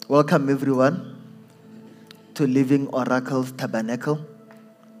Welcome everyone to Living Oracles Tabernacle,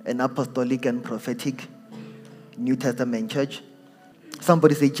 an apostolic and prophetic New Testament church.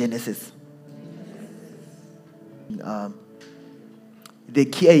 Somebody say Genesis. The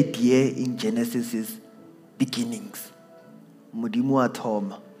key idea in Genesis is beginnings. Modimo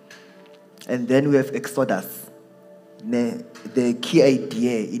atom. And then we have Exodus. The key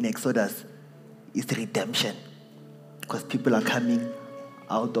idea in Exodus is redemption, because people are coming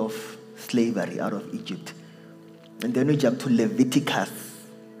out of slavery, out of Egypt. And then we jump to Leviticus.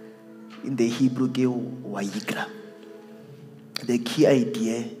 In the Hebrew, Wayikra. The key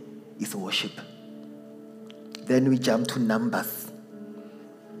idea is worship. Then we jump to Numbers.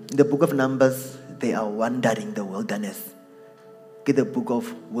 In the book of Numbers, they are wandering the wilderness. Get the book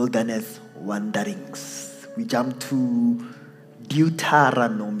of wilderness wanderings. We jump to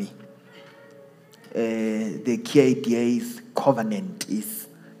Deuteronomy. The key idea is covenant, is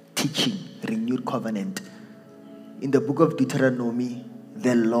teaching, renewed covenant. In the book of Deuteronomy,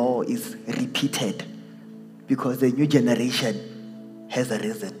 the law is repeated because the new generation has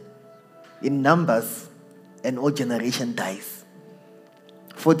arisen. In Numbers, an old generation dies.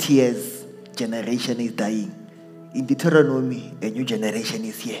 40 years, generation is dying. In Deuteronomy, a new generation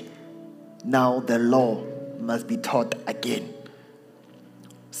is here. Now the law must be taught again.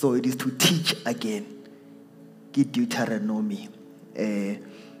 So it is to teach again. Get Deuteronomy. That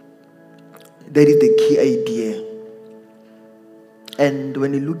is the key idea. And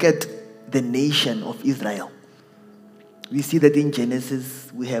when you look at the nation of Israel, we see that in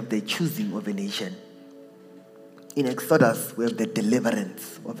Genesis we have the choosing of a nation. In Exodus we have the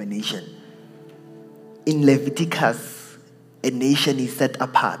deliverance of a nation. In Leviticus, a nation is set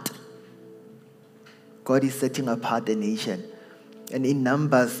apart. God is setting apart a nation. And in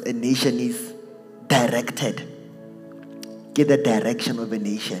Numbers, a nation is directed. Get the direction of a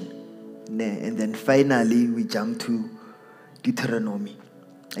nation. And then finally, we jump to Deuteronomy.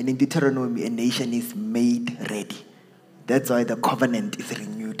 And in Deuteronomy, a nation is made ready. That's why the covenant is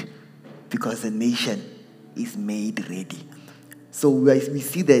renewed, because a nation is made ready. So we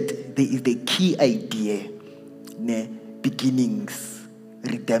see that there is the key idea, beginnings,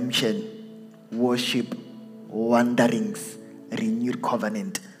 redemption, worship, wanderings, renewed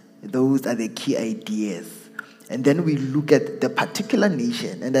covenant. Those are the key ideas. And then we look at the particular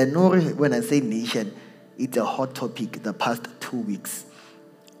nation. And I know when I say nation, it's a hot topic the past 2 weeks.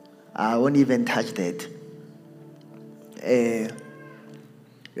 I won't even touch that. And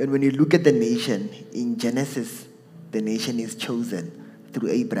when you look at the nation, in Genesis, the nation is chosen through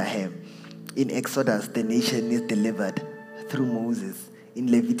Abraham. In Exodus, the nation is delivered through Moses. In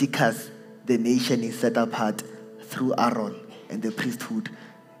Leviticus, the nation is set apart through Aaron and the priesthood.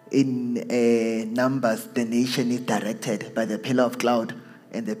 In Numbers, the nation is directed by the pillar of cloud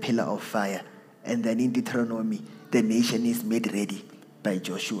and the pillar of fire. And then in Deuteronomy, the nation is made ready by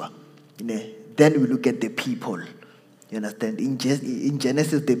Joshua. Then we look at the people. You understand? In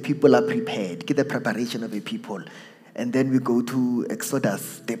Genesis, the people are prepared. Get the preparation of the people. And then we go to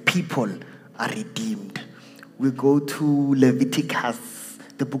Exodus, the people are redeemed. We go to Leviticus,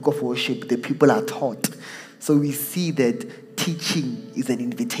 the book of worship, the people are taught. So we see that teaching is an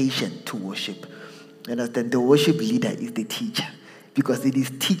invitation to worship. You understand? The worship leader is the teacher, because it is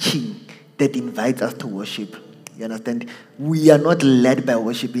teaching that invites us to worship. You understand? We are not led by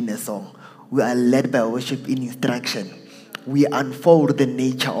worship in a song. We are led by worship in instruction. We unfold the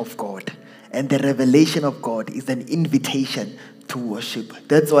nature of God. And the revelation of God is an invitation to worship.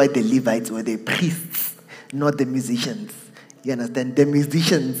 That's why the Levites were the priests, not the musicians. You understand? The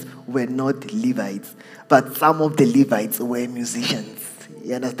musicians were not Levites, but some of the Levites were musicians.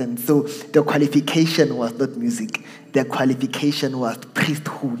 You understand? So the qualification was not music. The qualification was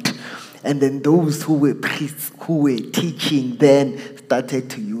priesthood. And then those who were priests, who were teaching, then started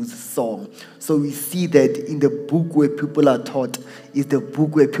to use song. So we see that in the book where people are taught is the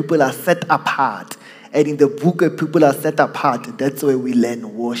book where people are set apart. And in the book where people are set apart, that's where we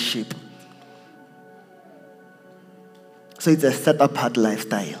learn worship. So it's a set apart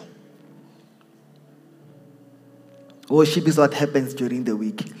lifestyle. Worship is what happens during the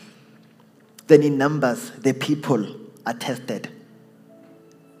week. Then in Numbers, the people are tested.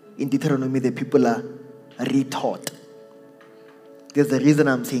 In Deuteronomy, the people are retaught. There's a reason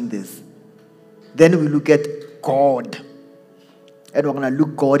I'm saying this. Then we look at God. And we're going to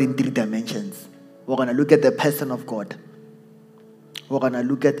look God in 3 dimensions. We're going to look at the person of God. We're going to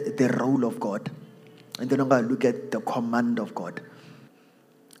look at the role of God. And then we're going to look at the command of God.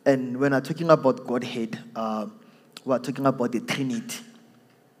 And when I'm talking about Godhead, we're talking about the Trinity.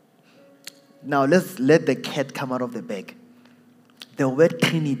 Now let's let the cat come out of the bag. The word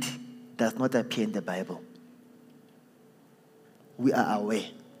Trinity does not appear in the Bible. We are aware.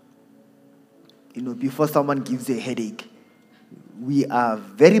 Before someone gives you a headache, we are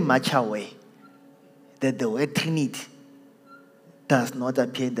very much aware that the word Trinity does not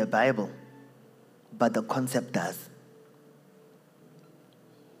appear in the Bible, but the concept does.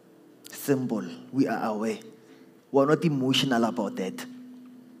 Symbol, we are aware. We're not emotional about that.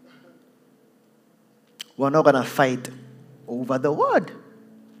 We're not going to fight over the word.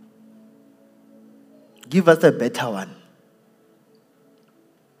 Give us a better one.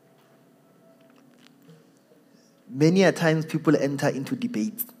 Many a times people enter into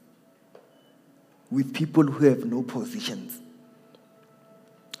debates with people who have no positions.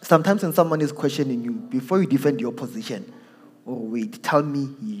 Sometimes when someone is questioning you, before you defend your position, wait, tell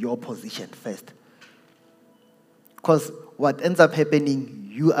me your position first. Because what ends up happening,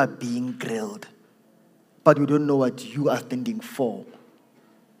 you are being grilled, but you don't know what you are standing for.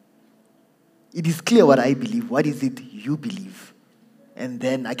 It is clear what I believe. What is it you believe? And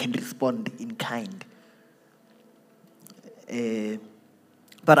then I can respond in kind.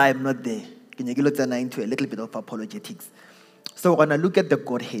 But I am not there. Can you get into a little bit of apologetics? So we're going to look at the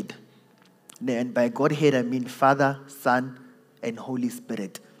Godhead. And by Godhead, I mean Father, Son, and Holy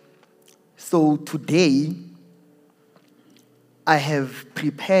Spirit. So today, I have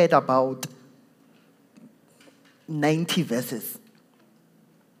prepared about 90 verses.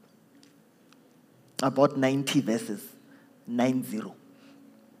 About 90 verses. 90.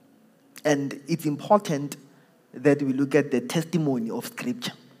 And it's important that we look at the testimony of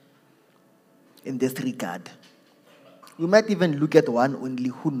Scripture in this regard. We might even look at one only,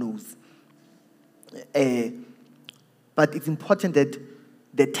 who knows. But it's important that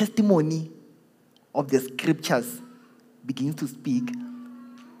the testimony of the Scriptures begins to speak,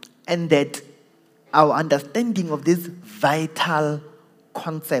 and that our understanding of this vital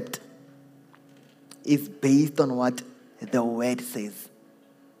concept is based on what the Word says.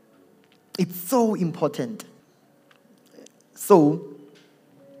 It's so important. So,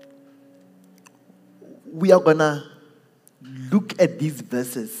 we are going to look at these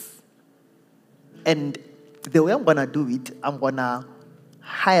verses. And the way I'm going to do it, I'm going to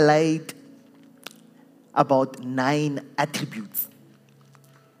highlight about 9 attributes.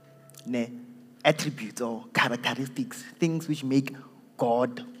 Attributes or characteristics, things which make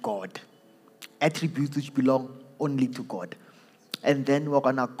God, God. Attributes which belong only to God. And then we're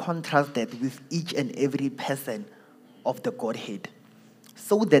going to contrast that with each and every person of the Godhead,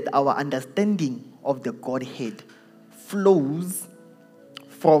 so that our understanding of the Godhead flows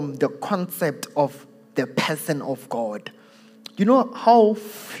from the concept of the person of God. You know how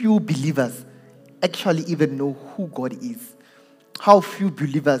few believers actually even know who God is? How few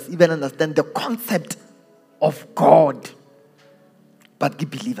believers even understand the concept of God, but the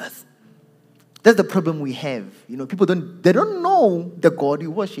believers. That's the problem we have. People don't know the God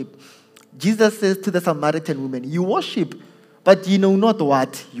you worship. Jesus says to the Samaritan woman, you worship, but you know not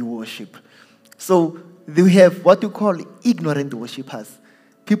what you worship. So we have what you call ignorant worshippers.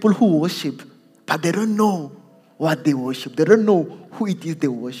 People who worship, but they don't know what they worship. They don't know who it is they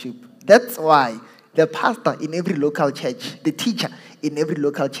worship. That's why the pastor in every local church, the teacher in every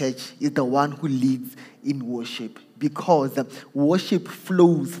local church is the one who leads in worship. Because worship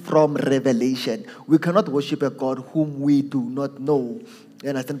flows from revelation. We cannot worship a God whom we do not know. You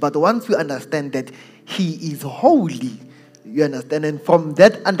understand? But once we understand that He is holy, you understand? And from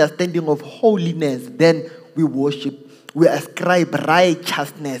that understanding of holiness, then we worship. We ascribe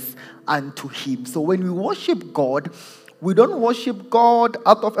righteousness unto Him. So when we worship God, we don't worship God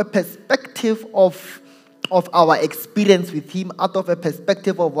out of a perspective of our experience with Him, out of a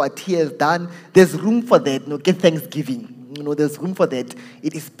perspective of what He has done. There's room for that. Give thanksgiving. There's room for that.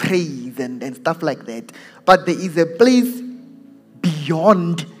 It is praise and stuff like that. But there is a place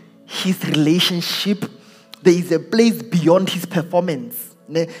beyond His relationship. There is a place beyond His performance.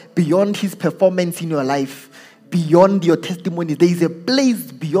 Beyond His performance in your life. Beyond your testimony. There is a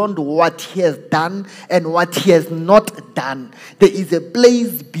place beyond what He has done and what He has not done. There is a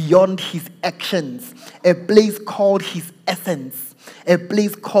place beyond His actions. A place called His essence. A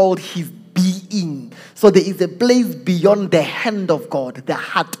place called His being. So there is a place beyond the hand of God, the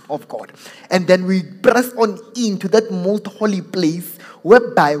heart of God. And then we press on into that most holy place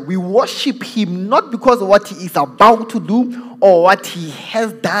whereby we worship Him not because of what He is about to do or what He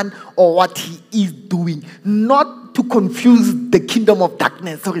has done or what He is doing. Not to confuse the kingdom of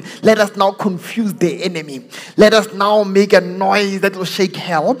darkness. Sorry, let us now confuse the enemy. Let us now make a noise that will shake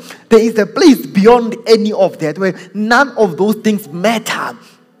hell. There is a place beyond any of that where none of those things matter.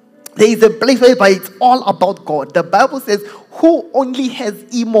 There is a place whereby it's all about God. The Bible says, who only has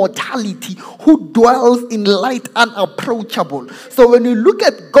immortality, who dwells in light unapproachable. So when you look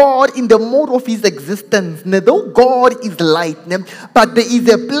at God in the mode of his existence, though God is light, but there is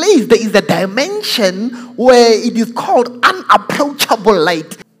a place, there is a dimension where it is called unapproachable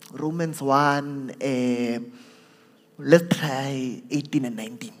light. Romans 1, let's try 18 and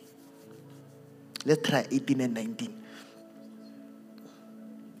 19. Let's try 18 and 19.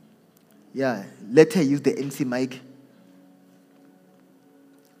 Yeah, let her use the MC mic.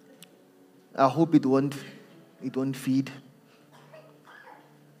 I hope it won't feed.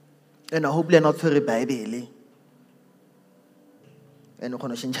 And I hope they're not very Bible. And I'm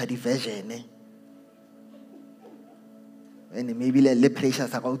going to change the version. And maybe the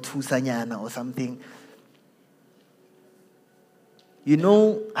pressures about two sanyana or something. You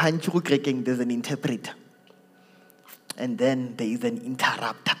know, Hanchu Kreking, there's an interpreter. And then there is an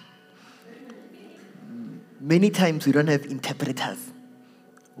interrupter. Many times we don't have interpreters.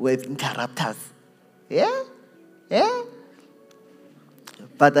 We have interrupters. Yeah? Yeah?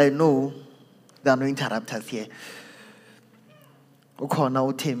 But I know there are no interrupters here.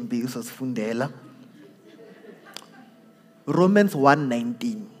 Romans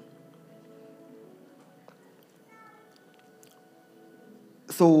 1:19.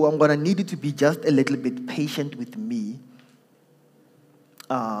 So I'm going to need you to be just a little bit patient with me.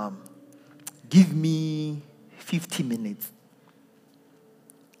 Give me 50 minutes.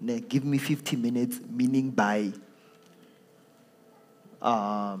 Give me 50 minutes, meaning by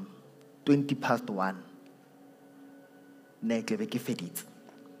 20 past 1.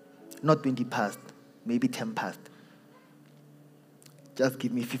 Not 20 past, maybe 10 past. Just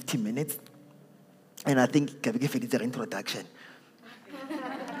give me 50 minutes. And I think it's an introduction.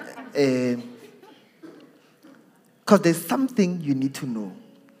 Because there's something you need to know.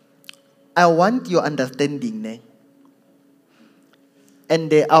 I want your understanding,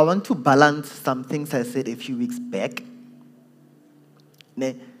 and I want to balance some things I said a few weeks back.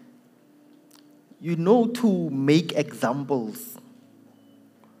 You know, to make examples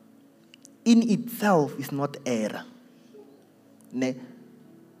in itself is not error.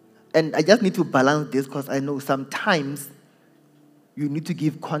 And I just need to balance this because I know sometimes you need to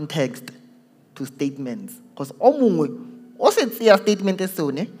give context to statements. Because also say a statement is so,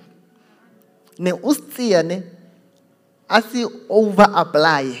 as you over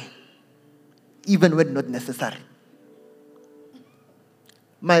apply even when not necessary.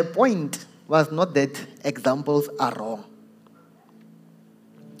 My point was not that examples are wrong.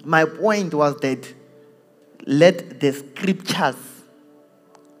 My point was that let the scriptures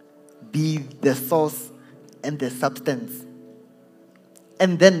be the source and the substance.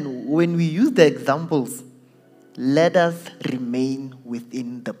 And then when we use the examples, let us remain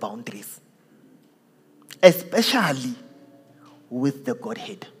within the boundaries. Especially with the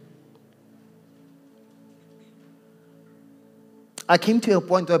Godhead. I came to a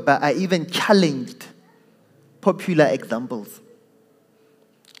point where I even challenged popular examples,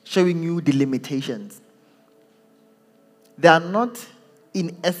 showing you the limitations. They are not,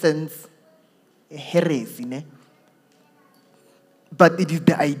 in essence, heresy, but it is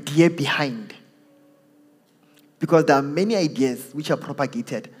the idea behind. Because there are many ideas which are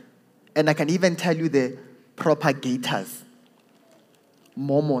propagated, and I can even tell you the propagators: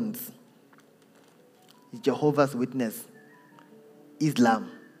 Mormons, Jehovah's Witnesses, Islam.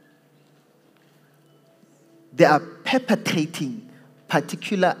 They are perpetrating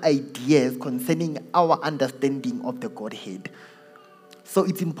particular ideas concerning our understanding of the Godhead. So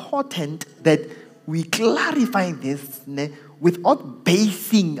it's important that we clarify this without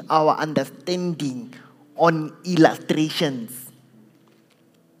basing our understanding on illustrations.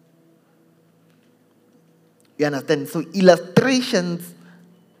 You understand? So illustrations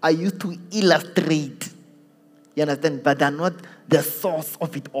are used to illustrate. You understand? But they're not the source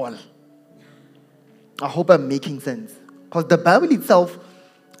of it all. I hope I'm making sense. Because the Bible itself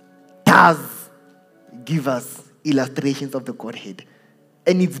does give us illustrations of the Godhead.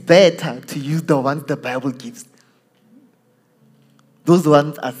 And it's better to use the ones the Bible gives. Those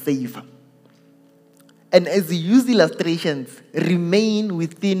ones are safer. And as you use illustrations, remain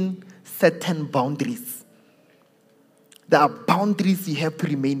within certain boundaries. There are boundaries you have to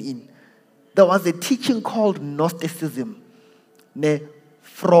remain in. There was a teaching called Gnosticism. There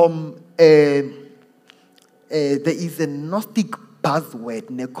is a Gnostic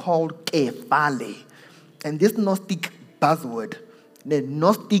buzzword called kefale. And this Gnostic buzzword,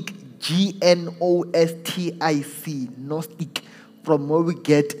 Gnostic, Gnostic, Gnostic, from where we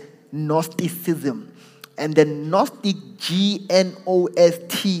get Gnosticism. And then Gnostic,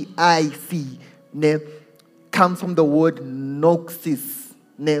 Gnostic, comes from the word gnosis,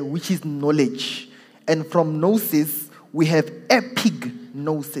 which is knowledge. And from gnosis, we have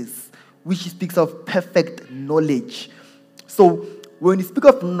epignosis, which speaks of perfect knowledge. So when we speak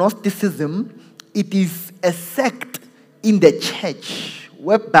of Gnosticism, it is a sect in the church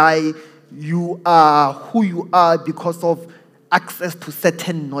whereby you are who you are because of access to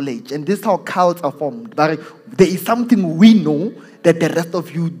certain knowledge. And this is how cults are formed. But there is something we know that the rest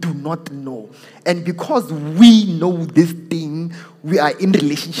of you do not know. And because we know this thing, we are in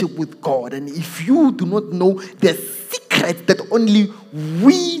relationship with God. And if you do not know the secret that only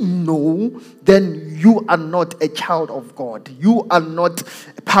we know, then you are not a child of God. You are not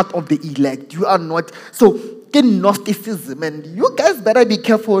part of the elect. You are not. So, in Gnosticism, and you guys better be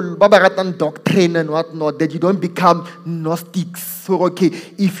careful, Babaratan doctrine and whatnot, that you don't become Gnostics. So, okay,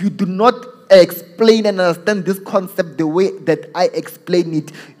 if you do not explain and understand this concept the way that I explain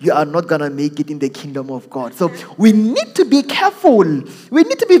it, you are not going to make it in the kingdom of God. So, we need to be careful. We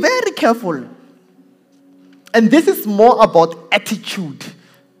need to be very careful. And this is more about attitude.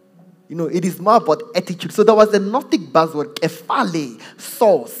 You know, it is more about attitude. So, there was a Gnostic buzzword, kephale,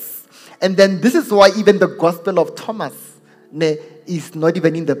 source. And then this is why even the Gospel of Thomas is not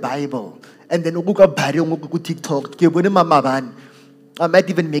even in the Bible. And then TikTok, I might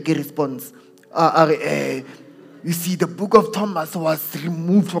even make a response. You see, the book of Thomas was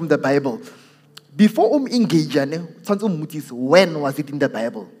removed from the Bible. Before engage, when was it in the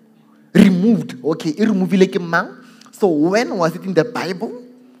Bible? Removed. Okay, so when was it in the Bible?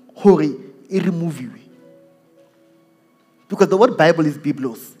 Hori, remove you. Because the word Bible is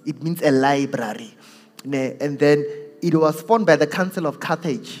Biblos. It means a library. And then it was formed by the Council of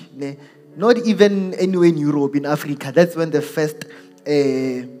Carthage. Not even anywhere in Europe, in Africa. That's when the first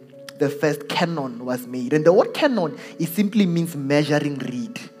canon was made. And the word canon, it simply means measuring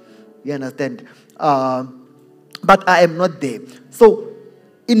reed. You understand? But I am not there. So,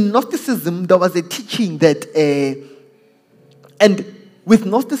 in Gnosticism, there was a teaching that, and with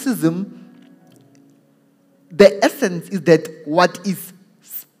Gnosticism, the essence is that what is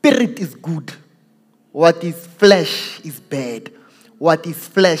spirit is good, what is flesh is bad, what is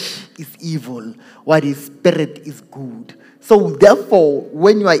flesh is evil, what is spirit is good. So therefore,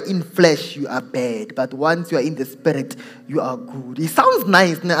 when you are in flesh, you are bad, but once you are in the spirit, you are good. It sounds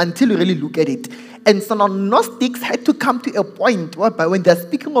nice until you really look at it. And so now Gnostics had to come to a point whereby when they're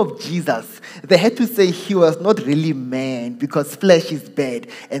speaking of Jesus, they had to say he was not really man because flesh is bad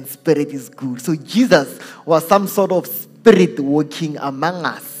and spirit is good. So Jesus was some sort of spirit working among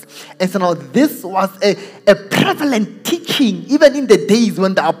us. And so now this was a prevalent teaching even in the days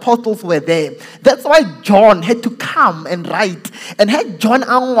when the apostles were there. That's why John had to come and write. And had John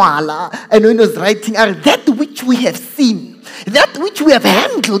Anwala, and when he was writing, that which we have seen, that which we have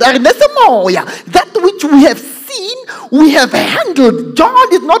handled, that which we have seen, we have handled.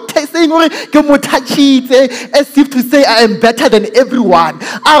 John is not saying as if to say I am better than everyone.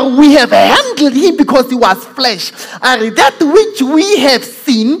 We have handled him because he was flesh. That which we have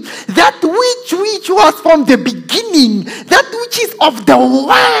seen, that which was from the beginning, that which is of the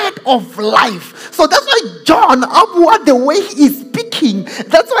word of life. So that's why John, the way he is speaking,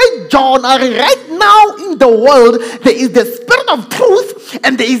 that's why John, right now in the world, there is the spirit of truth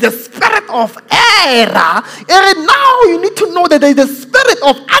and there is the spirit of error. And now you need to know that there is the spirit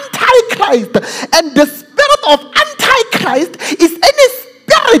of Antichrist. And the spirit of Antichrist is any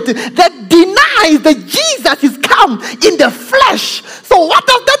spirit that denies that Jesus is come in the flesh. So what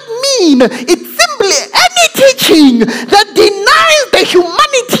does that mean? It's simply any teaching that denies the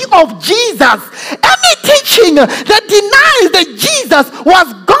humanity of Jesus. Any teaching that denies that Jesus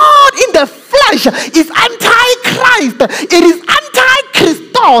was God in the flesh is Antichrist. It is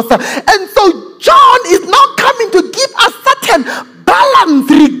Antichristos. And so John is now coming to give us certain balance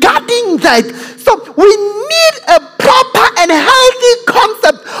regarding that. So we need a proper and healthy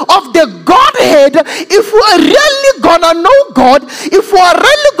concept of the Godhead if we are really gonna know God, if we are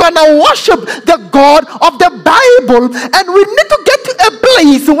really gonna worship the God of the Bible. And we need to get to a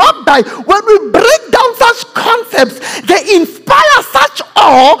place whereby when we break down such concepts, they inspire such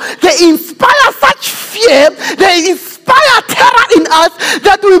awe, they inspire such fear, they inspire terror in us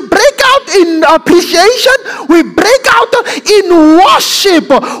that we break out in appreciation, we break out in worship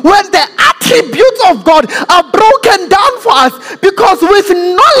when the attributes of God are broken down for us, because with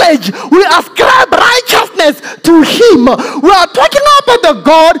knowledge we ascribe righteousness to him. We are talking about the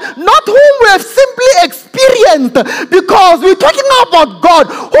God not whom we have simply experienced, because we're talking about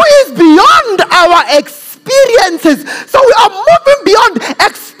God who is beyond our experiences. So we are moving beyond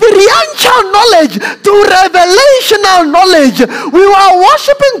experiences experiential knowledge to revelational knowledge. We are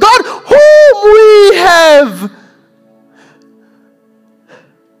worshiping God whom we have.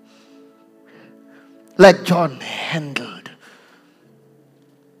 Like John handled.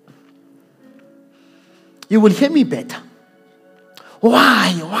 You will hear me better.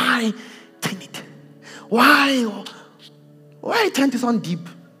 Why? Turn it. Why trying to sound deep?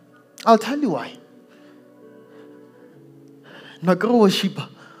 I'll tell you why. Nagro worship.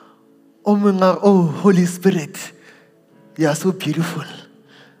 Oh, Holy Spirit, you are so beautiful.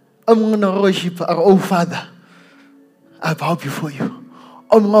 Worship, oh Father, I bow before you.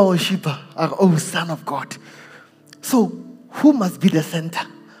 Worship, oh Son of God. So, who must be the center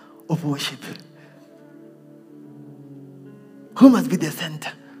of worship? Who must be the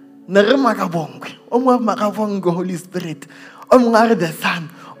center? Holy Spirit. The Son.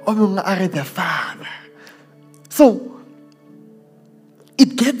 The Father. So,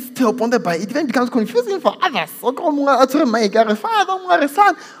 it gets to a point that it even becomes confusing for others. Father,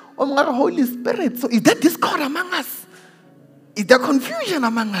 Son, Holy Spirit. So, is there discord among us? Is there confusion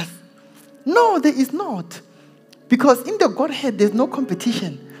among us? No, there is not. Because in the Godhead, there's no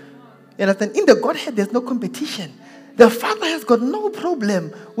competition. You understand? In the Godhead, there's no competition. The Father has got no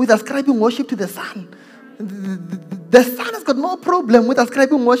problem with ascribing worship to the Son. The Son has got no problem with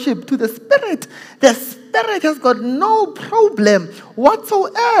ascribing worship to the Spirit. The Spirit has got no problem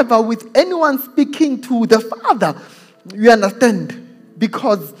whatsoever with anyone speaking to the Father. You understand?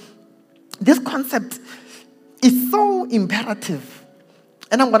 Because this concept is so imperative.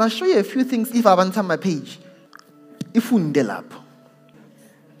 And I'm going to show you a few things if I want on my page. If we up.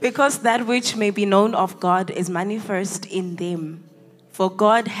 Because that which may be known of God is manifest in them, for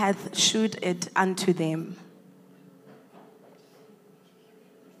God hath shewed it unto them.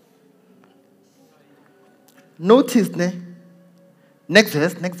 Notice, next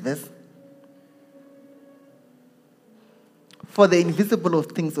verse. For the invisible of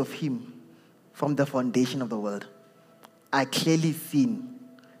things of him from the foundation of the world are clearly seen,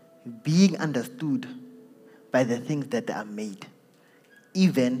 being understood by the things that are made,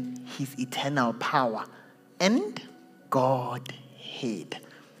 even his eternal power and Godhead.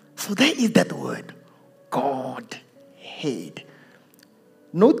 So there is that word, Godhead.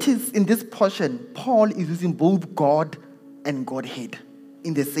 Notice in this portion, Paul is using both God and Godhead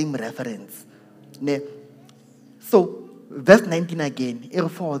in the same reference. So, verse 19 again,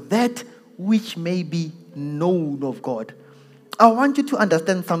 for that which may be known of God. I want you to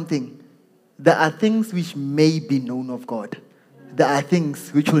understand something. There are things which may be known of God. There are things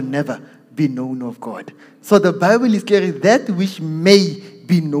which will never be known of God. So the Bible is clear that which may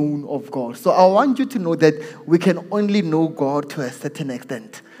be known of God. So I want you to know that we can only know God to a certain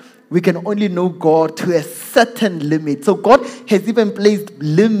extent. We can only know God to a certain limit. So God has even placed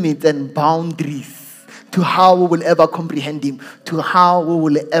limits and boundaries to how we will ever comprehend him, to how we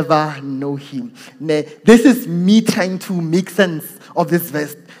will ever know him. This is me trying to make sense of this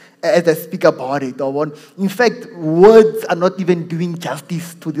verse as I speak about it. In fact, words are not even doing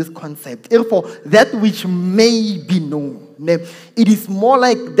justice to this concept. Therefore, that which may be known, it is more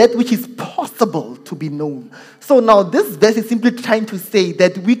like that which is possible to be known. So now this verse is simply trying to say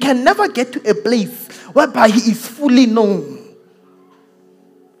that we can never get to a place whereby he is fully known.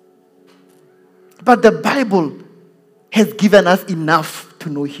 But the Bible has given us enough to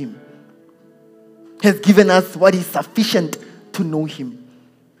know him. Has given us what is sufficient to know him.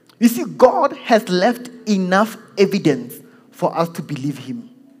 You see, God has left enough evidence for us to believe him.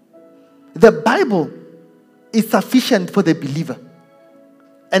 The Bible is sufficient for the believer.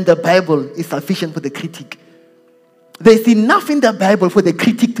 And the Bible is sufficient for the critic. There is enough in the Bible for the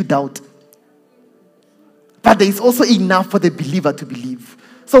critic to doubt. But there is also enough for the believer to believe.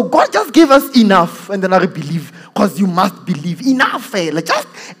 So God just gave us enough, and then I believe, because you must believe. Enough, like just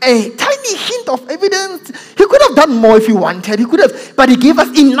a tiny hint of evidence. He could have done more if he wanted. He could have, but he gave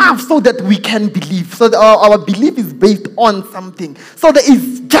us enough so that we can believe. So that our belief is based on something. So there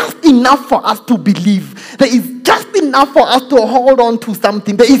is just enough for us to believe. There is just enough for us to hold on to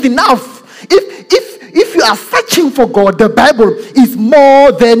something. There is enough. If you are searching for God, the Bible is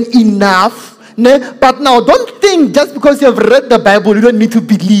more than enough. But now, don't think just because you have read the Bible, you don't need to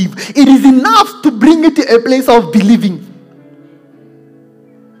believe. It is enough to bring you to a place of believing.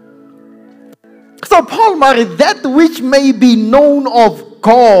 So Paul married that which may be known of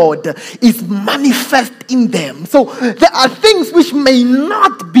God is manifest in them. So there are things which may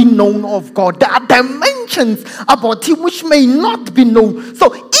not be known of God. There are dimensions about him which may not be known.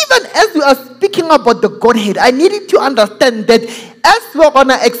 So even as we are speaking about the Godhead, I need you to understand that as we're going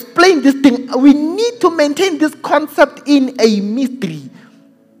to explain this thing, we need to maintain this concept in a mystery.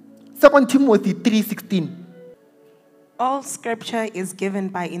 2 Timothy 3:16. All scripture is given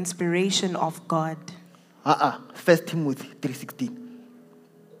by inspiration of God. 1 Timothy 3:16.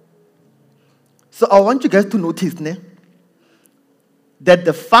 So I want you guys to notice that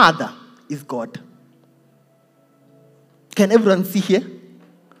the Father is God. Can everyone see here?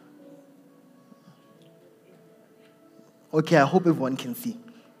 Okay, I hope everyone can see.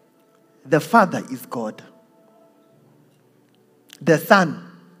 The Father is God. The Son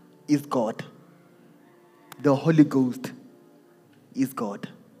is God. The Holy Ghost is God.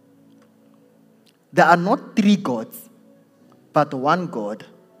 There are not three gods, but one God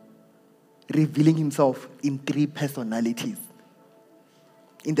revealing himself in three personalities.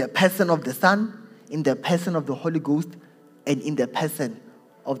 In the person of the Son, in the person of the Holy Ghost, and in the person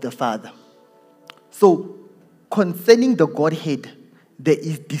of the Father. So, concerning the Godhead, there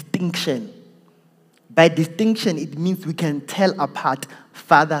is distinction. By distinction, it means we can tell apart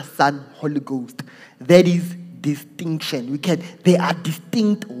Father, Son, Holy Ghost. That is distinction. They are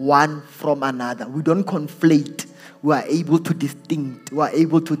distinct one from another. We don't conflate. We are able to distinct. We are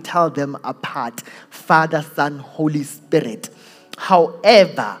able to tell them apart. Father, Son, Holy Spirit.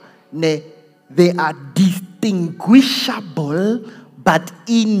 However, they are distinguishable but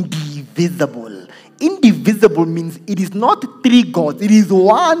indivisible. Indivisible means it is not three gods. It is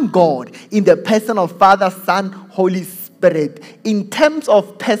one God in the person of Father, Son, Holy Spirit. In terms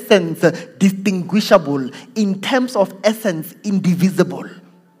of persons, distinguishable. In terms of essence, indivisible.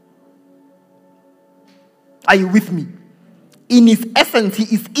 Are you with me? In his essence,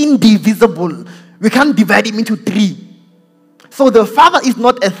 he is indivisible. We can't divide him into three. So the Father is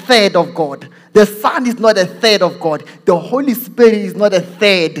not a third of God. The Son is not a third of God. The Holy Spirit is not a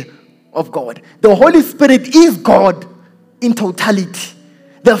third of God. The Holy Spirit is God in totality.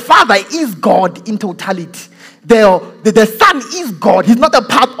 The Father is God in totality. The Son is God. He's not a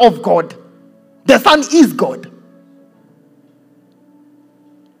part of God. The Son is God.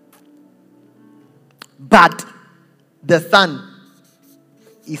 But the Son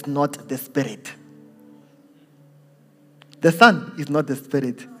is not the Spirit. The Son is not the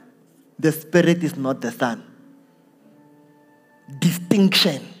Spirit. The Spirit is not the Son.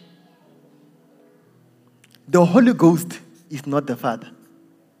 Distinction. The Holy Ghost is not the Father.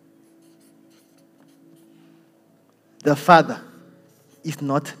 The Father is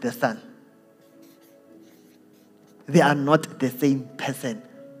not the Son. They are not the same person.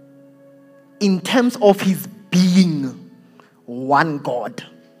 In terms of his being, one God.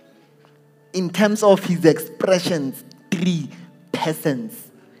 In terms of his expressions, three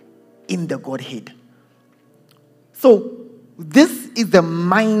persons in the Godhead. So, this is the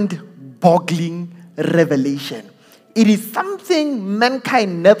mind-boggling revelation. It is something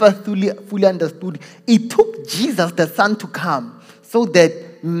mankind never fully understood. It took Jesus, the Son, to come so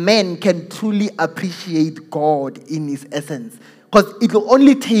that men can truly appreciate God in his essence. Because it will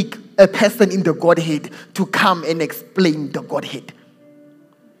only take a person in the Godhead to come and explain the Godhead.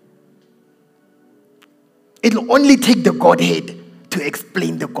 It will only take the Godhead to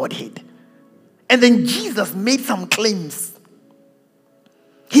explain the Godhead. And then Jesus made some claims.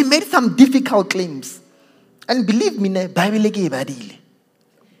 He made some difficult claims. And believe me, Bible ke badile.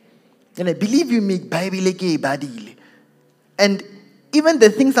 And I believe you make Bible ke badile. And even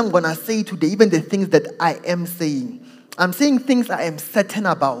the things I'm going to say today, even the things that I am saying, I'm saying things I am certain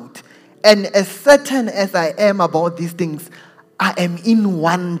about. And as certain as I am about these things, I am in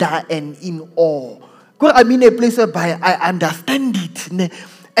wonder and in awe. Because I'm in a place whereby I understand it.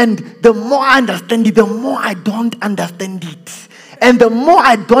 And the more I understand it, the more I don't understand it. And the more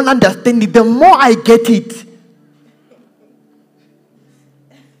I don't understand it, the more I get it.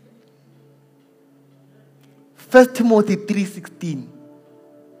 First Timothy 3:16.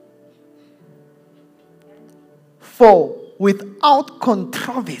 For without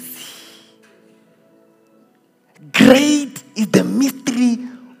controversy, great is the mystery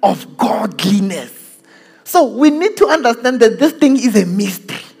of godliness. So we need to understand that this thing is a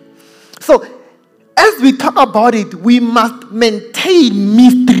mystery. So as we talk about it, we must maintain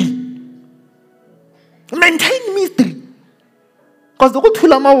mystery. Maintain mystery. Because the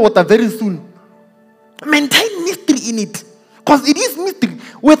Tulama water very soon. Maintain mystery in it. Because it is mystery.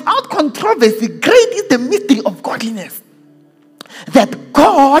 Without controversy, great is the mystery of godliness. That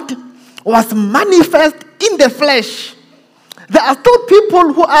God was manifest in the flesh. There are still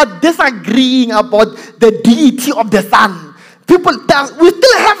people who are disagreeing about the deity of the Son. We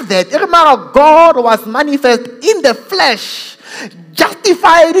still have that. Remember, God was manifest in the flesh,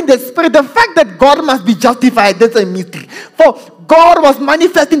 justified in the spirit. The fact that God must be justified, that's a mystery. For God was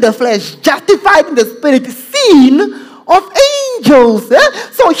manifest in the flesh, justified in the spirit, seen of angels.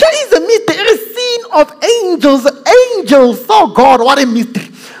 So here is a mystery scene of angels. Angels saw God. What a mystery.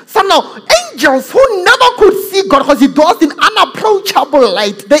 So now, angels who never could see God because it was in unapproachable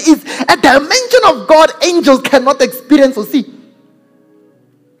light. There is a dimension of God angels cannot experience or see.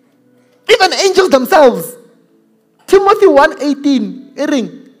 Even angels themselves. Timothy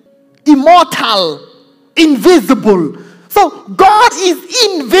 1:18, immortal, invisible. So God is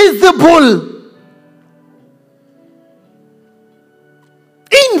invisible.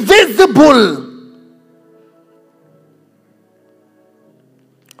 Invisible.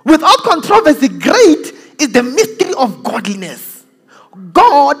 Without controversy, great is the mystery of godliness.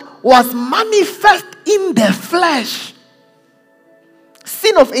 God was manifest in the flesh.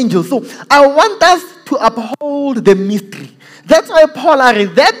 Sin of angels. So I want us to uphold the mystery. That's why Paul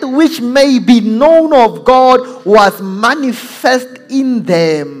said, that which may be known of God was manifest in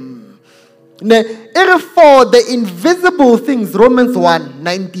them. For the invisible things, Romans 1,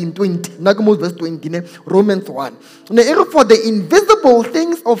 19, 20. Verse 20, Romans 1. For the invisible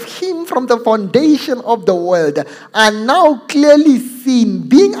things of him from the foundation of the world are now clearly seen,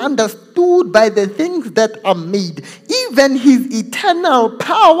 being understood by the things that are made, even his eternal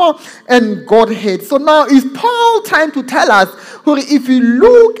power and Godhead. So now is Paul trying to tell us, if you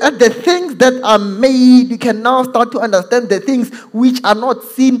look at the things that are made, you can now start to understand the things which are not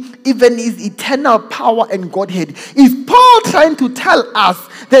seen, even his eternal power and Godhead. Is Paul trying to tell us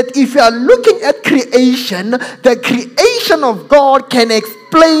that if you are looking at creation, the creation of God can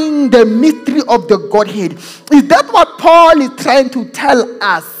explain the mystery of the Godhead? Is that what Paul is trying to tell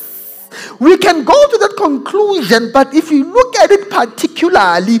us? We can go to that conclusion, but if you look at it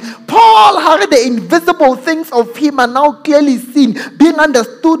particularly, Paul had the invisible things of him are now clearly seen, being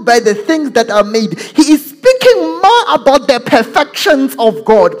understood by the things that are made. He is speaking more about the perfections of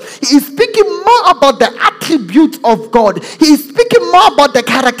God. He is speaking more about the attributes of God. He is speaking more about the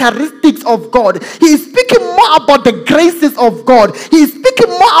characteristics of God. He is speaking more about the graces of God. He is speaking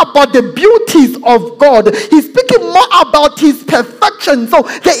more about the beauties of God. He is speaking more about his perfection. So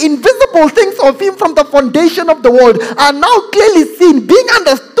the invisible things of him from the foundation of the world are now clearly seen, being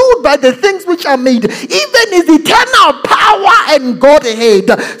understood by the things which are made, even his eternal power and Godhead.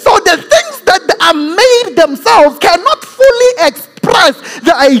 So the things that are made themselves cannot fully express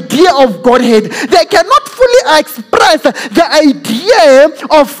the idea of Godhead. They cannot fully express the idea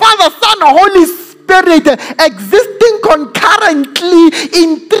of Father, Son, Holy Spirit existing concurrently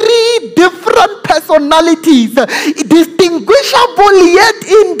in three different personalities, distinguishable yet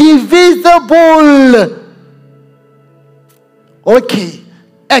indivisible. Okay,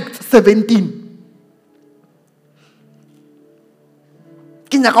 Acts 17.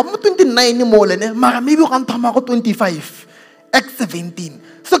 Kinyaka mo 29 mo le mara maybe o kan thoma go 25. Acts 17.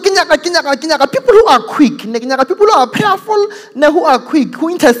 So kinyaka people who are quick, kinyaka people who are prayerful, who are quick, who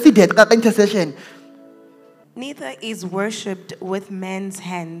interceded, intercession. Neither is worshipped with man's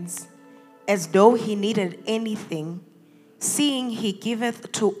hands, as though he needed anything, seeing he giveth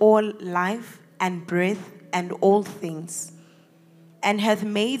to all life and breath and all things, and hath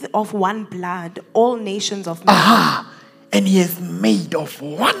made of one blood all nations of men. Aha! And he has made of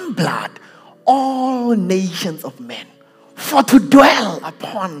one blood all nations of men, for to dwell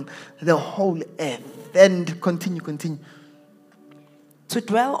upon the whole earth. And continue. To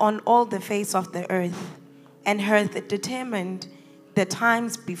dwell on all the face of the earth, and hath determined the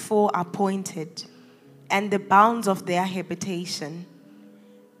times before appointed, and the bounds of their habitation,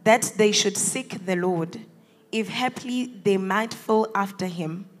 that they should seek the Lord, if haply they might fall after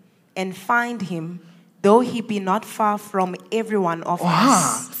him, and find him, though he be not far from every one of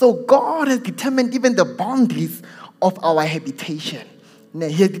us. So God has determined even the boundaries of our habitation.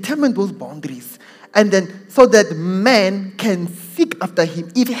 He has determined those boundaries. And then so that man can seek after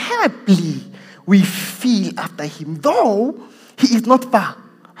him, if haply we feel after him, though he is not far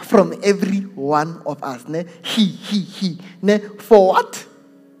from every one of us. He. For what?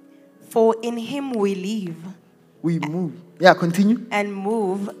 For in him we live. We move. Yeah, continue. And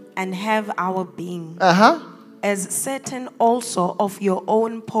move and have our being. As certain also of your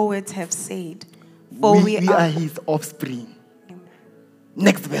own poets have said. For we are his offspring. Amen.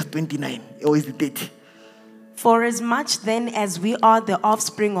 Next verse 29. Always the date. For as much then as we are the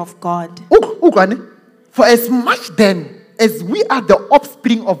offspring of God. For as much then as we are the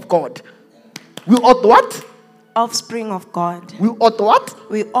offspring of God, we ought what? Offspring of God. We ought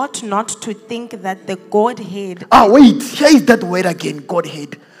what? We ought not to think that the Godhead. Wait, here is that word again,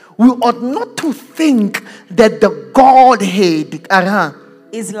 Godhead. We ought not to think that the Godhead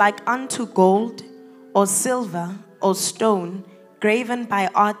is like unto gold or silver or stone, graven by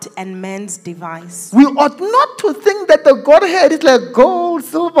art and man's device. We ought not to think that the Godhead is like gold,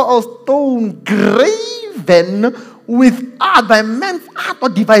 silver, or stone graven with art by man's art or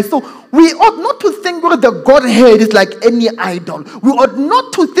device. So we ought not to think that the Godhead is like any idol. We ought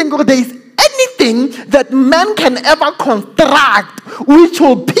not to think that there is anything that man can ever construct which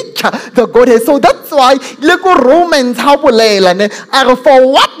will picture the Godhead. So that's why little Romans for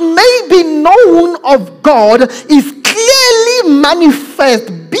what may be known of God is clearly manifest,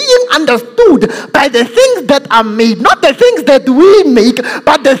 being understood by the things that are made, not the things that we make,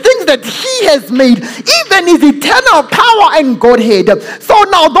 but the things that he has made, even his eternal power and Godhead. So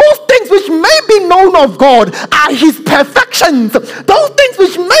now those things which may be known of God are his perfections. Those things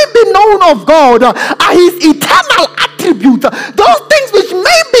which may be known of God are his eternal attributes. Those things which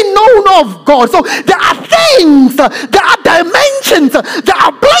may be known of God. So there are things, there are dimensions, there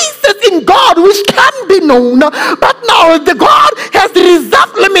are places in God which can be known, but now the God has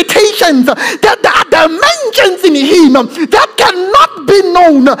reserved limitations, that there are dimensions in him that cannot be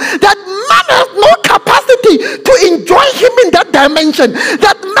known, that man has no capacity to enjoy him in that dimension,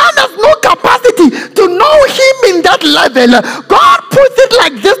 that man has no capacity to know him in that level. God puts it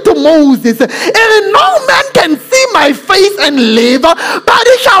like this to Moses: and no man can see my face and live, but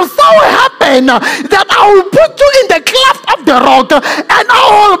it shall so happen that I will put you in the cleft of the rock, and I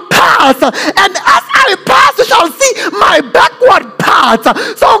will pass, and as I pass you shall see my backward path.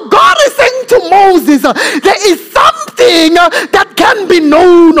 So God is saying to Moses, there is something that can be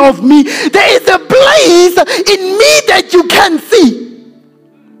known of me. There is a place in me that you can see.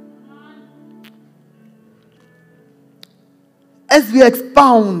 As we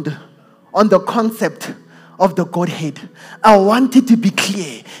expound on the concept of the Godhead, I want it to be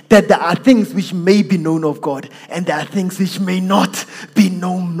clear that there are things which may be known of God and there are things which may not be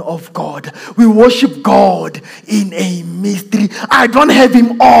known of God. We worship God in a mystery. I don't have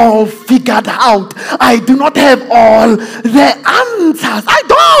him all figured out. I do not have all the answers. I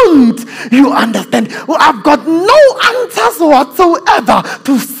don't. You understand? Well, I've got no answers whatsoever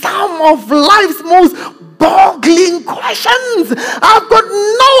to some of life's most boggling questions. I've got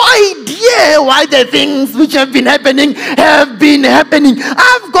no idea why the things which have been happening have been happening.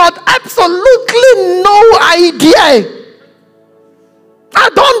 I've got absolutely no idea. I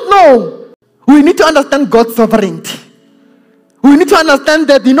don't know. We need to understand God's sovereignty. We need to understand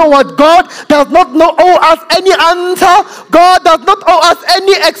that, you know what, God does not owe us any answer. God does not owe us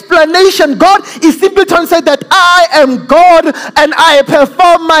any explanation. God is simply trying to say that I am God and I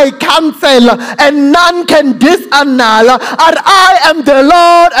perform my counsel and none can disannul. And I am the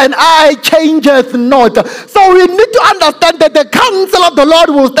Lord and I changeth not. So we need to understand that the counsel of the Lord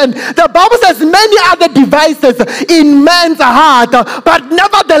will stand. The Bible says many other devices in man's heart, but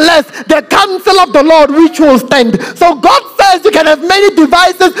nevertheless the counsel of the Lord which will stand. So God says you can have many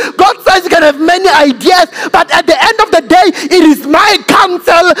devices. God says you can have many ideas, but at the end of the day, it is my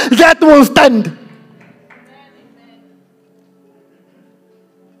counsel that will stand.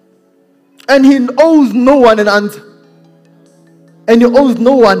 And he owes no one an answer. And he owes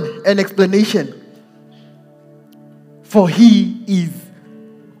no one an explanation. For he is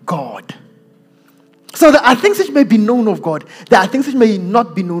God. So there are things which may be known of God. There are things which may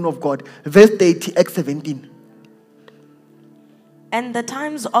not be known of God. Verse 80, Acts 17. And the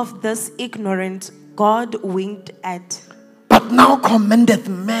times of this ignorance God winked at. But now commandeth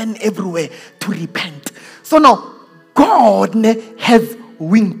men everywhere to repent. So now, God has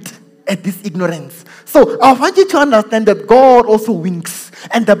winked at this ignorance. So I want you to understand that God also winks.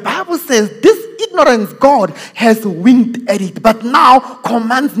 And the Bible says this ignorance, God has winked at it, but now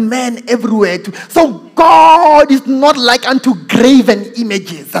commands men everywhere to. So God is not like unto graven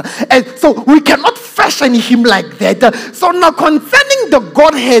images. And so we cannot fashion him like that. So now concerning the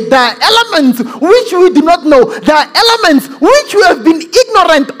Godhead, there are elements which we do not know. There are elements which we have been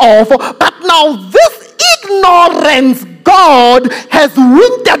ignorant of. But now this ignorance God has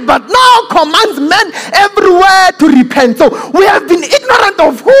winked at, but now commands men everywhere to repent. So we have been ignorant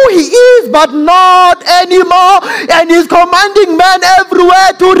of who he is, but not anymore. And he's commanding men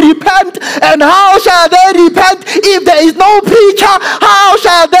everywhere to repent. And how shall they repent if there is no preacher? How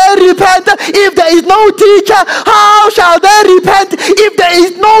shall they repent if there is no teacher? How shall they repent if there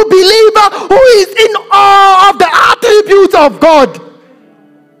is no believer who is in awe of the attributes of God?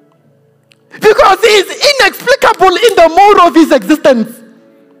 Because he is inexplicable in the mode of his existence.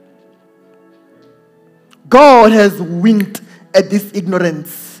 God has winked at this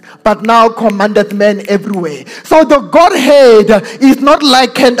ignorance, but now commandeth men everywhere. So the Godhead is not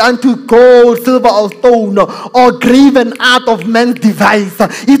likened unto gold, silver, or stone, or graven art of man's device.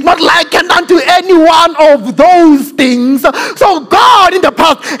 It's not likened unto any one of those things. So God in the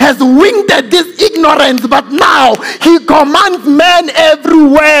past has winged this ignorance, but now he commands men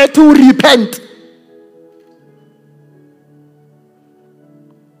everywhere to repent.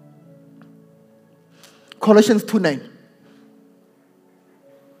 Colossians 2:9.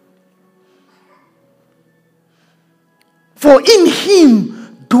 For in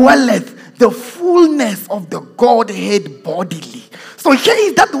him dwelleth the fullness of the Godhead bodily. So here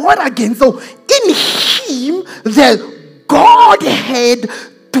is that word again. So in him the Godhead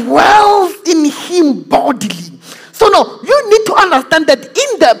dwells in him bodily. So now you need to understand that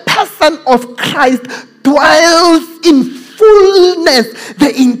in the person of Christ dwells in fullness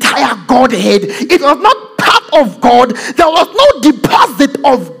the entire Godhead. It was not part of God. There was no deposit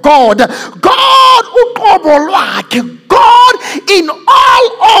of God. God in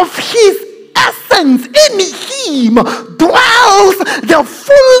all of his essence, in him dwells the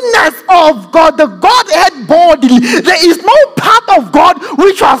fullness of God, the Godhead bodily. There is no part of God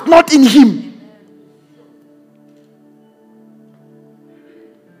which was not in him.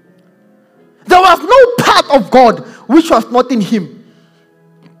 There was no part of God which was not in him.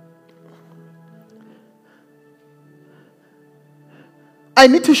 I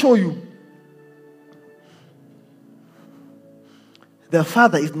need to show you. The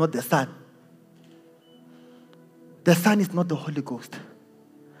Father is not the Son. The Son is not the Holy Ghost.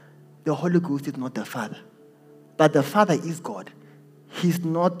 The Holy Ghost is not the Father. But the Father is God. He's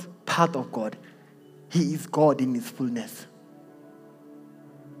not part of God. He is God in his fullness.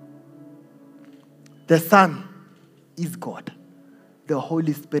 The Son is God. The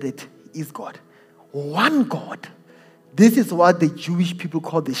Holy Spirit is God. One God. This is what the Jewish people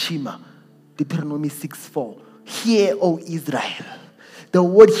call the Shema. Deuteronomy 6:4. Hear, O Israel. The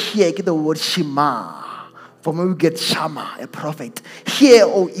word hear, get the word Shema. From where we get Shama, a prophet. Hear,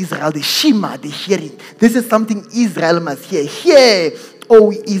 O Israel, the Shema, the hearing. This is something Israel must hear. Hear,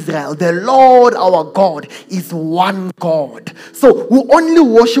 O Israel, the Lord our God is one God. So we only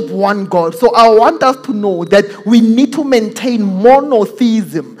worship one God. So I want us to know that we need to maintain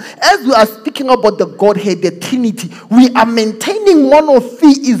monotheism. As we are speaking about the Godhead, the Trinity, we are maintaining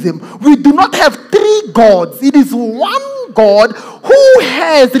monotheism. We do not have three gods. It is one God who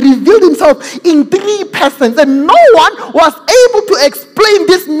has revealed himself in three persons, and no one was able to explain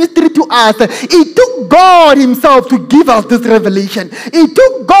this mystery to us. It took God himself to give us this revelation. It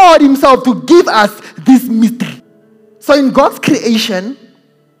took God himself to give us this mystery. So in God's creation,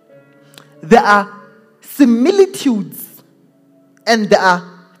 there are similitudes and there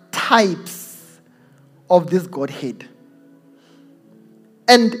are types of this Godhead.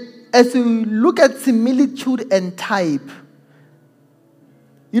 And as we look at similitude and type,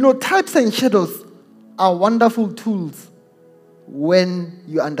 types and shadows are wonderful tools when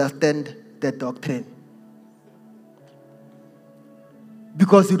you understand the doctrine.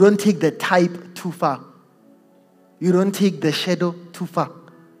 Because you don't take the type too far. You don't take the shadow too far.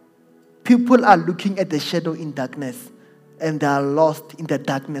 People are looking at the shadow in darkness and they are lost in the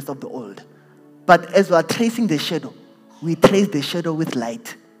darkness of the old. But as we are tracing the shadow, we trace the shadow with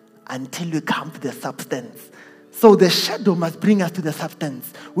light until we come to the substance. So the shadow must bring us to the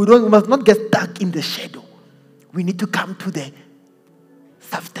substance. We must not get stuck in the shadow. We need to come to the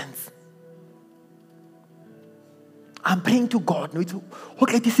substance. I'm praying to God.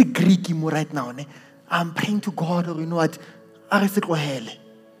 What is Greek right now? I'm praying to God, or what?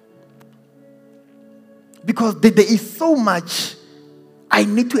 Because there is so much I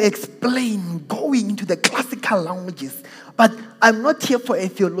need to explain going into the classical languages. But I'm not here for a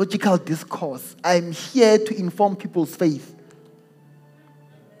theological discourse. I'm here to inform people's faith.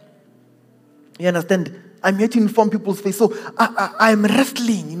 You understand? I'm here to inform people's faith. So I'm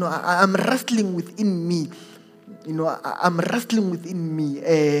wrestling, I'm wrestling within me. I'm wrestling within me.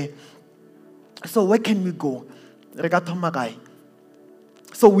 So where can we go?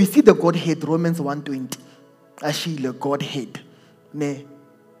 So we see the Godhead, Romans 1:20. Ashile Godhead.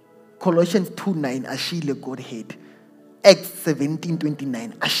 Colossians 2:9, Ashile Godhead. Acts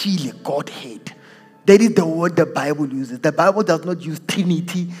 17:29, Ashile Godhead. That is the word the Bible uses. The Bible does not use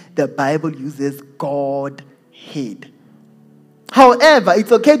Trinity. The Bible uses Godhead. However,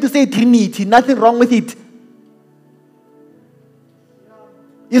 it's okay to say Trinity. Nothing wrong with it.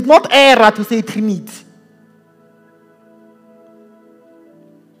 It's not error to say Trinity.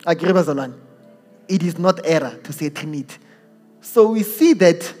 Agree, Bazalan? It is not error to say Trinity. So we see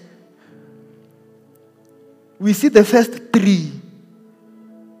the first three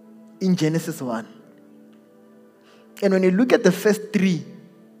in Genesis 1. And when you look at the first 3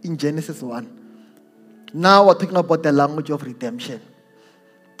 in Genesis 1, now we're talking about the language of redemption.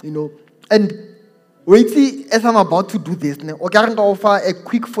 And wait, see, as I'm about to do this, I'm going to offer a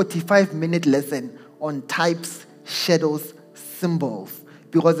quick 45-minute lesson on types, shadows, symbols.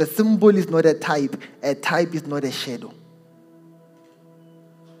 Because a symbol is not a type is not a shadow.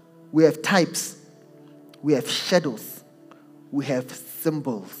 We have types, we have shadows, we have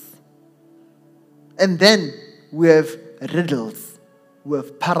symbols. And then we have riddles, we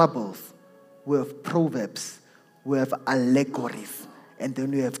have parables, we have proverbs, we have allegories, and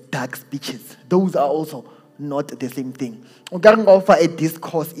then we have dark speeches. Those are also not the same thing. I'm going to offer a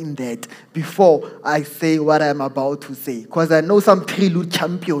discourse in that before I say what I'm about to say. Because I know some prelude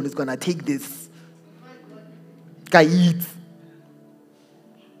champion is going to take this. Guys.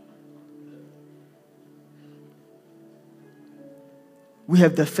 We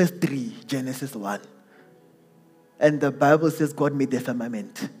have the first 3, Genesis 1. And the Bible says God made the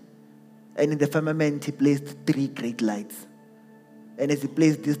firmament. And in the firmament, he placed 3 great lights. And as he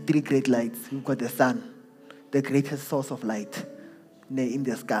placed these 3 great lights, we've got the sun, the greatest source of light in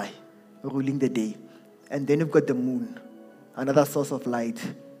the sky, ruling the day. And then you've got the moon, another source of light,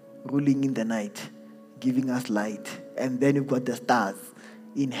 ruling in the night, giving us light. And then you've got the stars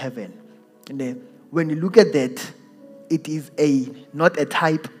in heaven. And then when you look at that, it is not a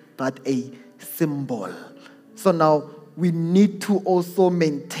type, but a symbol. So now, we need to also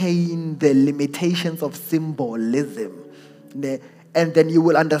maintain the limitations of symbolism. And then you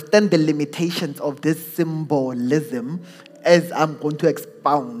will understand the limitations of this symbolism as I'm going to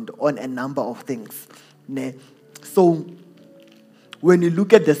expound on a number of things. So, when you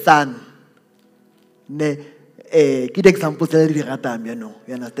look at the sun, good example, you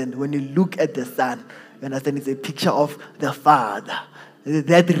understand? When you look at the sun, you understand it's a picture of the Father.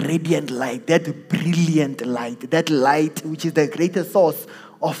 That radiant light, that brilliant light, that light which is the greatest source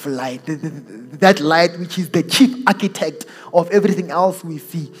of light, that light which is the chief architect of everything else we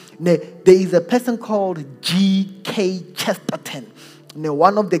see. There is a person called G.K. Chesterton,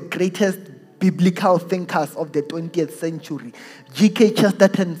 one of the greatest biblical thinkers of the 20th century. G.K.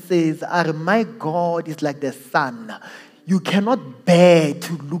 Chesterton says, my God is like the sun. You cannot bear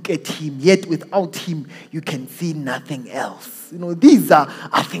to look at him, yet without him, you can see nothing else. These are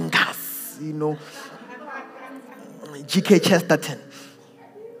thinkers, G.K. Chesterton.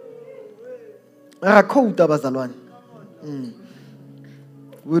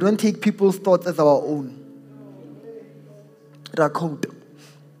 We don't take people's thoughts as our own.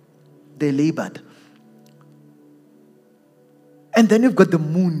 They labored. And then you've got the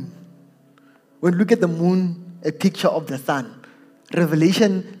moon. When you look at the moon, a picture of the sun.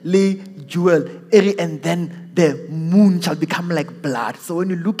 Revelation lay jewel, and then the moon shall become like blood. So when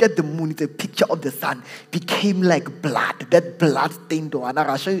you look at the moon, it's a picture of the sun, became like blood. That blood stained one.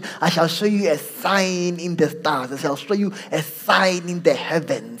 I shall show you a sign in the stars. I shall show you a sign in the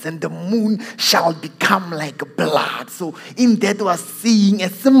heavens, and the moon shall become like blood. So in that we're seeing a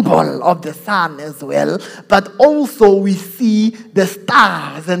symbol of the sun as well. But also we see the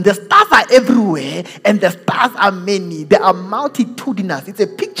stars, and the stars are everywhere, and the stars are many. They are multitudinous. It's a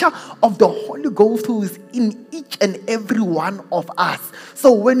picture of the Holy Ghost who is in each and every one of us.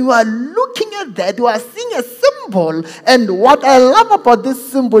 So when you are looking at that, you are seeing a symbol. And what I love about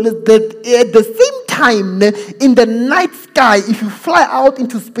this symbol is that at the same time, in the night sky, if you fly out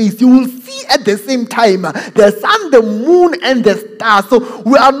into space, you will see at the same time the sun, the moon, and the stars. So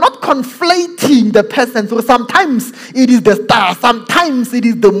we are not conflating the person. So sometimes it is the star, sometimes it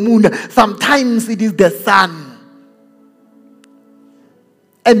is the moon, sometimes it is the sun.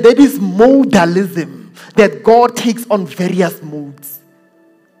 And that is modalism, that God takes on various modes.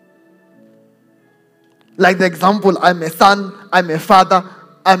 Like the example, I'm a son, I'm a father,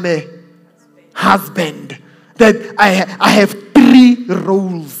 I'm a husband. That I have 3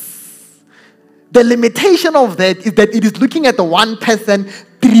 roles. The limitation of that is that it is looking at the one person,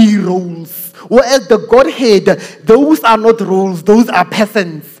 3 roles. Whereas the Godhead, those are not roles, those are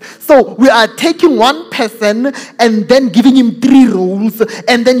persons. So we are taking one person and then giving him 3 roles,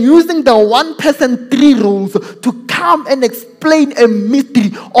 and then using the one person 3 roles to come and explain a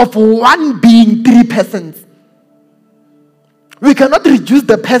mystery of one being 3 persons. We cannot reduce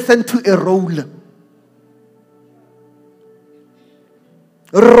the person to a role.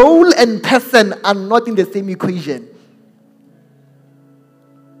 Role and person are not in the same equation.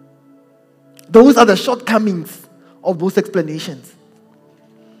 Those are the shortcomings of those explanations.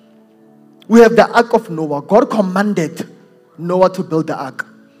 We have the ark of Noah. God commanded Noah to build the ark.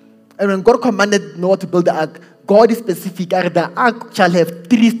 And when God commanded Noah to build the ark, God is specific. The ark shall have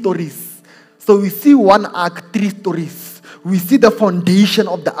 3 stories. So we see one ark, 3 stories. We see the foundation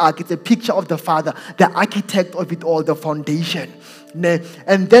of the ark. It's a picture of the Father, the architect of it all, the foundation.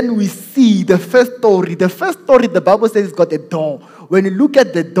 And then we see the first story. The first story, the Bible says, it's got a door. When you look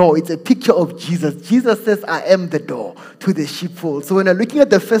at the door, it's a picture of Jesus. Jesus says, I am the door to the sheepfold. So when you're looking at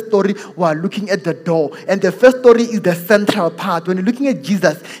the first story, we're looking at the door. And the first story is the central part. When you're looking at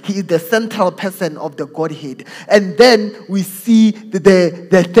Jesus, he is the central person of the Godhead. And then we see the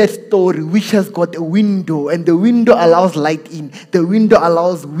third story, which has got a window. And the window allows light in. The window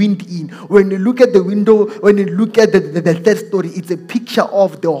allows wind in. When you look at the window, when you look at the third story, it's a picture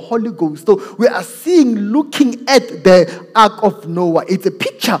of the Holy Ghost. So we are looking at the Ark of Noah. It's a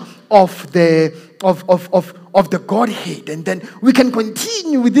picture of the Godhead. And then we can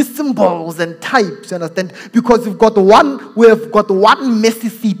continue with these symbols and types, you understand? Because we have got one mercy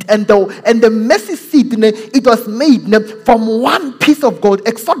seat, and the mercy seat, it was made from one piece of gold.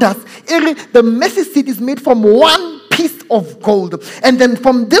 Exodus, the mercy seat is made from one piece of gold. And then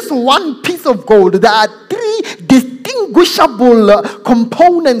from this one piece of gold, there are 3 distinguishable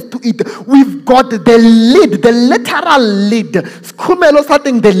components to it. We've got the lid, the literal lid,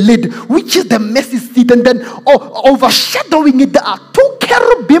 the lid, which is the mercy seat, and then overshadowing it, there are 2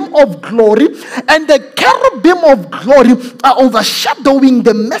 cherubim of glory, and the cherubim of glory are overshadowing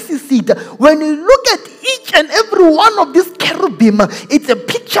the mercy seat. When you look at each and every one of these cherubim, it's a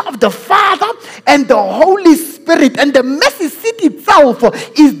picture of the Father and the Holy Spirit, and the mercy seat itself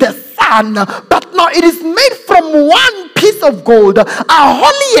is the Son. But now it is made from one piece of gold.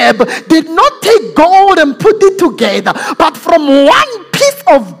 Aholiab did not take gold and put it together, but from one piece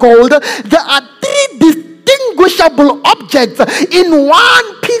of gold, there are 3 distinguishable objects in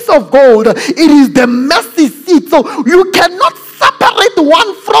one piece of gold. It is the mercy seat. So you cannot separate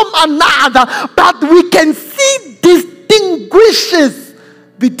one from another, but we can see distinguishes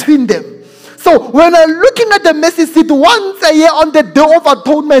between them. So when I'm looking at the mercy seat, once a year on the Day of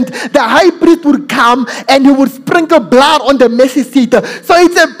Atonement, the high priest would come and he would sprinkle blood on the mercy seat. So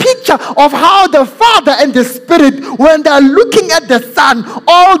it's a picture of how the Father and the Spirit, when they're looking at the Son,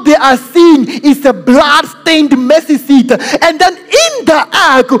 all they are seeing is a blood-stained mercy seat. And then in the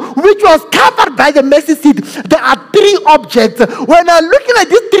ark, which was covered by the mercy seat, there are 3 objects. When I'm looking at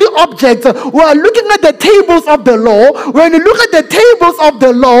these 3 objects, we're looking at the tables of the law. When you look at the tables of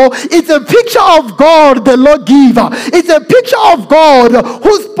the law, it's a picture of God, the lawgiver. It's a picture of God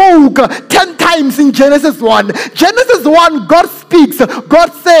who spoke 10 times in Genesis 1. Genesis 1, God speaks.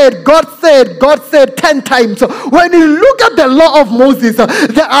 God said 10 times. When you look at the law of Moses,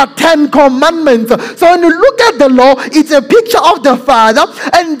 there are 10 commandments. So when you look at the law, it's a picture of the Father.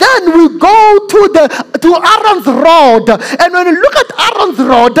 And then we go to Aaron's rod. And when you look at Aaron's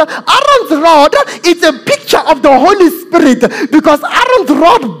rod, it's a picture of the Holy Spirit, because Aaron's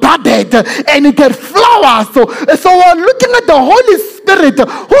rod budded and it had flowers. So we're looking at the Holy Spirit,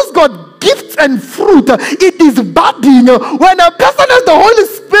 who's got gifts and fruit. It is budding. When a person has the Holy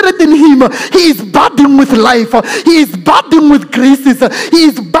Spirit in him, he is budding with life. He is budding with graces. He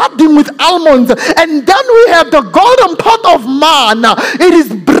is budding with almonds. And then we have the golden pot of manna. It is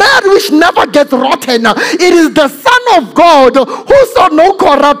bread which never gets rotten. It is the Son of God who saw no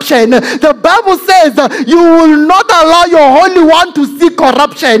corruption. The Bible says you will not allow your Holy One to see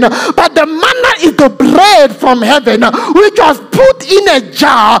corruption. But the manna is the bread from heaven, which was put in a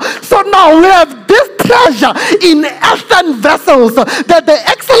jar. So now we have this treasure in earthen vessels, that the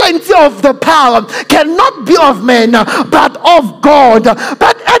excellency of the power cannot be of men, but of God.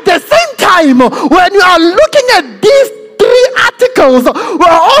 But at the same time, when you are looking at these 3 articles,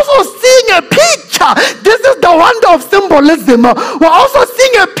 we're also seeing a picture. This is the wonder of symbolism. We're also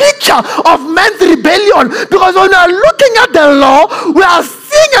seeing a picture of man's rebellion, because when we're looking at the law, we are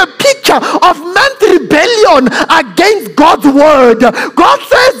seeing a picture of man's rebellion against God's word. God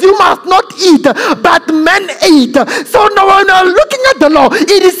says you must not eat, but men ate. So now when we're looking at the law,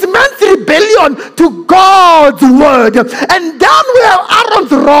 it is man's rebellion to God's word. And then we have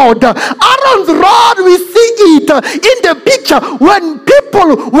Aaron's rod. Aaron's rod, we see it in the picture when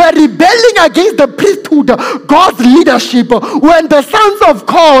people were rebelling against the priesthood, God's leadership. When the sons of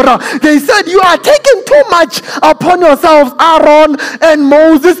Korah, they said, you are taking too much upon yourselves, Aaron and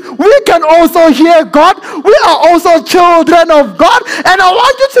Moses. We can also hear God. We are also children of God. And I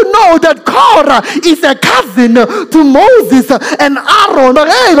want you to know that Korah is a cousin to Moses and Aaron.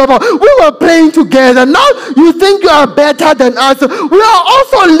 Hey, we were praying together. Now you think you are better than us. We are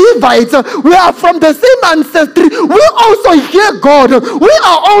also Levites. We are from the same ancestry. We also hear God. We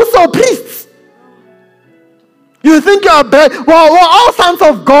are also priests. You think you are better? Well, we're all sons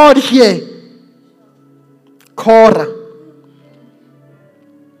of God here. Korah.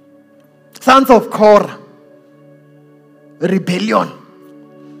 Sons of Korah. Rebellion.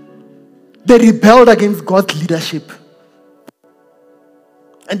 They rebelled against God's leadership.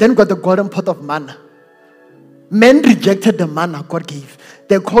 And then we got the golden pot of manna. Men rejected the manna God gave.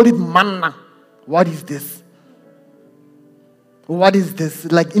 They called it manna. What is this? What is this?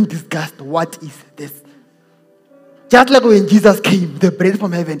 Like in disgust, what is this? Just like when Jesus came, the bread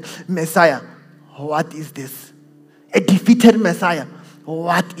from heaven, Messiah, what is this? A defeated Messiah,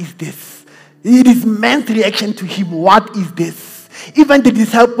 what is this? It is man's reaction to him, what is this? Even the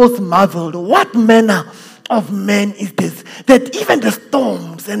disciples marveled, what manner of man is this? That even the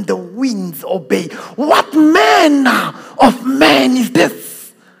storms and the winds obey. What manner of man is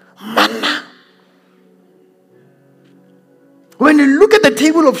this? Manna. When you look at the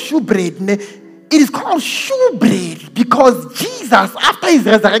table of shewbread, it is called shewbread because Jesus, after his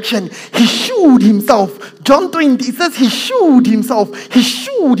resurrection, he shewed himself. John 20, it says he shewed himself. He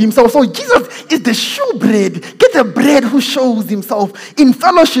shewed himself. So Jesus is the shewbread. Get the bread who shows himself. In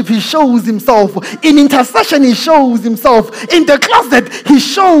fellowship, he shows himself. In intercession, he shows himself. In the closet, he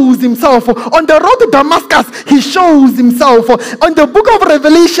shows himself. On the road to Damascus, he shows himself. On the book of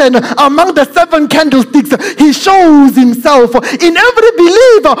Revelation, among the 7 candlesticks, he shows himself. In every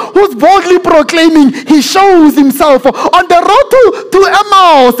believer who's boldly proclaiming, he shows himself. On the road to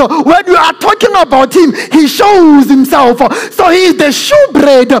Emmaus, when you are talking about him, he shows himself. So he is the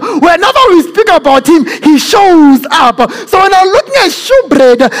shewbread. Whenever we speak about him, he shows up. So when I'm looking at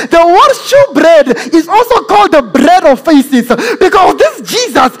shewbread, the word shewbread is also called the bread of faces because this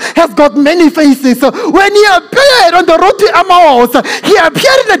Jesus has got many faces. When he appeared on the road to Emmaus, he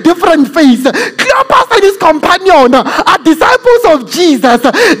appeared in a different face. Cleopas and his companion are disciples of Jesus.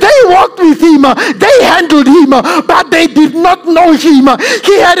 They walked with him, they handled him, but they did not know him.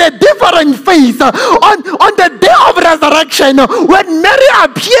 He had a different face. On the day of resurrection, when Mary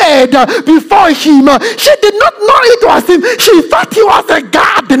appeared before him, she did not know it was him. She thought he was a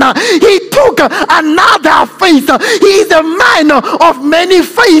gardener. He took another face. He is a man of many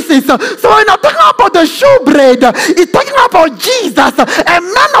faces. So when I'm talking about the shewbread, it's talking about Jesus, a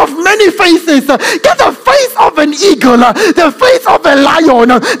man of many faces. Get the face of an eagle, the face of a lion,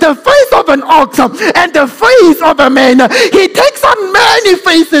 the face of an ox, and the face of a man. He takes on many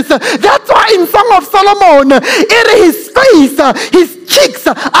faces. That's why in Song of Solomon, his face, his cheeks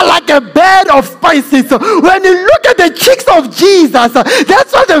are like a bed of spices. When you look at the cheeks of Jesus,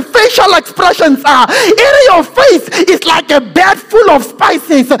 that's what the facial expressions are. Your face is like a bed full of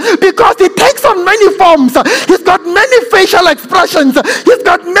spices because he takes on many forms. He's got many facial expressions. He's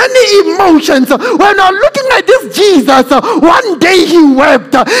got many emotions. When I'm looking at this Jesus, one day he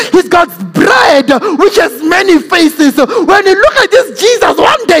wept. He's got bread which has many faces. When you look at this Jesus,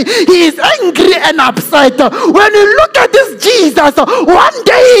 one day he is angry and upset. When you look at this Jesus, one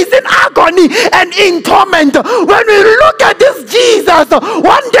day he is in agony and in torment. When we look at this Jesus,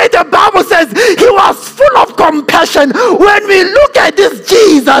 one day the Bible says he was full of compassion. When we look at this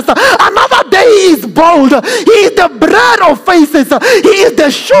Jesus, another day he is bold. He is the bread of faces. He is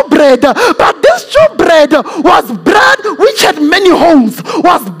the shewbread. But this shewbread was bread which had many holes,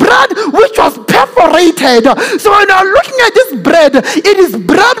 was bread which was perforated. So when you're looking at this bread, it is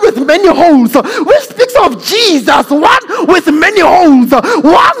bread with many holes, which speaks of Jesus, one with many holes,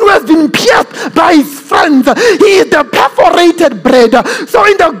 one who has been pierced by his friends. He is the perforated bread. So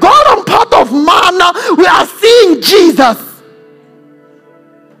in the golden pot of manna, we are seeing Jesus.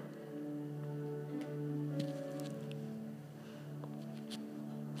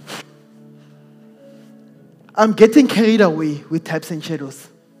 I'm getting carried away with types and shadows.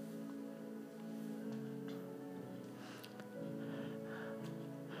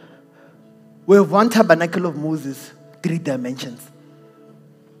 We have one tabernacle of Moses, 3 dimensions.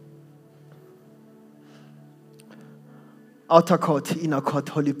 Outer court, inner court,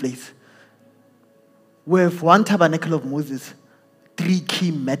 holy place. We have one tabernacle of Moses, 3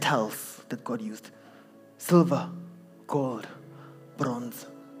 key metals that God used: silver, gold, bronze.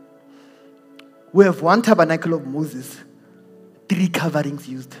 We have one tabernacle of Moses, 3 coverings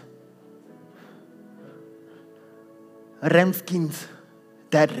used: ram skins,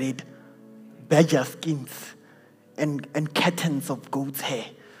 dyed red, badger skins, and curtains of goat's hair.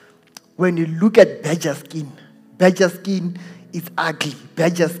 When you look at badger skin is ugly.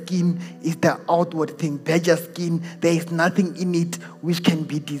 Badger skin is the outward thing. Badger skin, there is nothing in it which can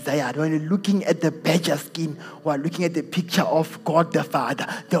be desired. When you're looking at the badger skin, we're looking at the picture of God the Father,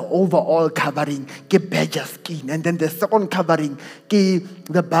 the overall covering, badger skin. And then the second covering,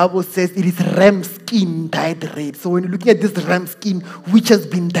 the Bible says it is ram skin dyed red. So when you're looking at this ram skin which has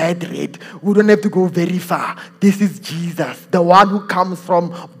been dyed red, we don't have to go very far. This is Jesus, the one who comes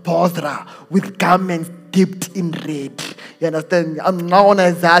from Bozrah with garments dipped in red. You understand? I'm now on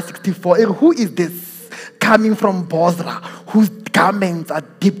Isaiah 64. Who is this coming from Bozrah, whose garments are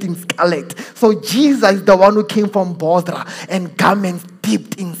dipped in scarlet? So Jesus is the one who came from Bozrah, and garments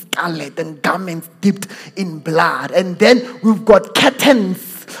dipped in scarlet and garments dipped in blood. And then we've got curtains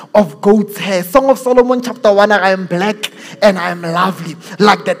of goat's hair. Song of Solomon chapter 1, I am black and I am lovely,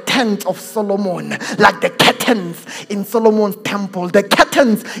 like the tent of Solomon, like the curtains in Solomon's temple. The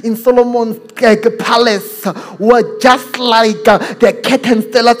curtains in Solomon's palace were just like the curtains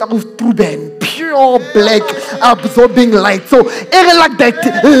of Struben, pure black, absorbing light. So like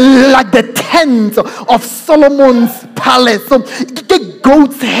the tent of Solomon's palace. So the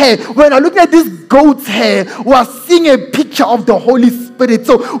goat's hair. When I'm looking at this goat's hair, we're seeing a picture of the Holy Spirit.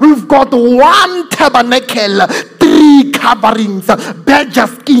 So we've got one tabernacle, three coverings, badger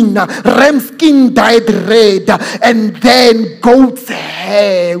skin, ram skin dyed red, and then goat's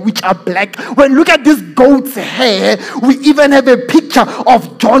hair, which are black. When you look at this goat's hair, we even have a picture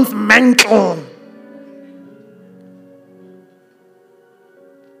of John's mantle.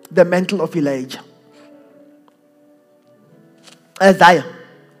 The mantle of Elijah. Isaiah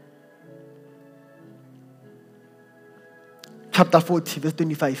chapter 40, verse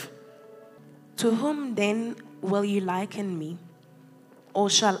 25. To whom then will you liken me?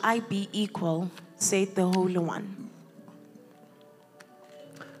 Or shall I be equal, saith the Holy One?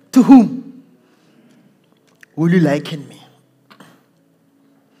 To whom will you liken me?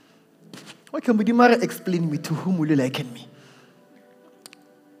 Okay, Mudimara, explain me, to whom will you liken me?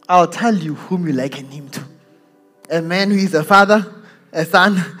 I'll tell you whom you liken him to. A man who is a father, a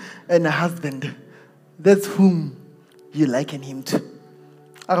son, and a husband. That's whom you liken him to.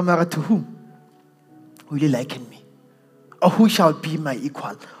 Aramara, to whom will you liken me? Or who shall be my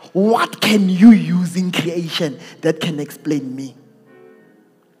equal? What can you use in creation that can explain me?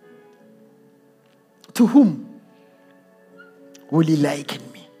 To whom will you liken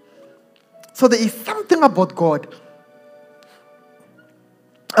me? So there is something about God.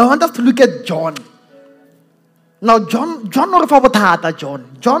 I want us to look at John. Now, John to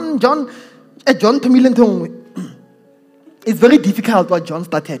me, it's very difficult what John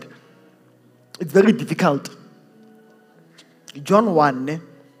started. It's very difficult. John 1, ne?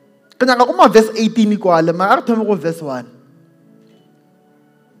 Verse 18, verse 1.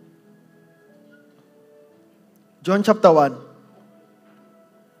 John chapter 1.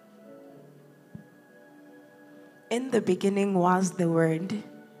 In the beginning was the Word,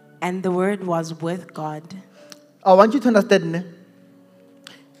 and the Word was with God. I want you to understand, ne?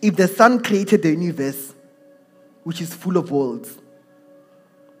 If the Son created the universe, which is full of worlds,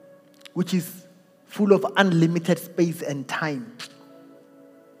 which is full of unlimited space and time,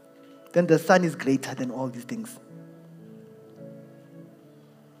 then the Son is greater than all these things.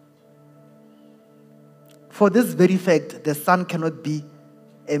 For this very fact, the Son cannot be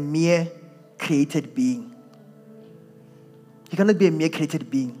a mere created being. He cannot be a mere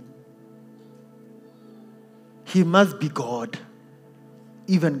created being. He must be God,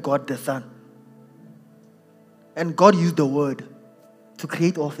 even God the Son. And God used the Word to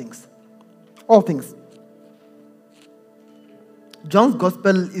create all things. All things. John's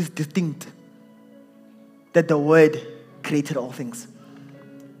gospel is distinct that the Word created all things.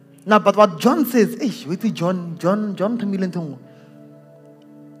 Now, but what John says, John, John.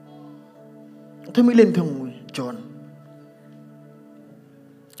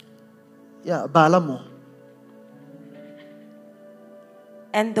 Yeah, Balamo.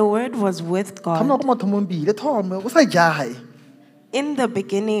 And the Word was with God. In the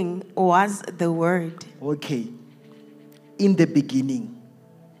beginning was the Word. Okay. In the beginning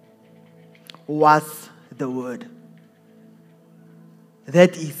was the Word.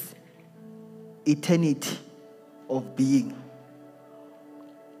 That is eternity of being.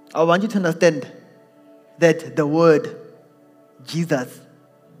 I want you to understand that the Word, Jesus,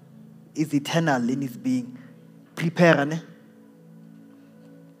 is eternal in his being. Prepare, ne?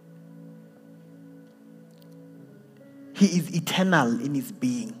 He is eternal in his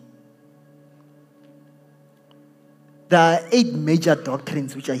being. There are 8 major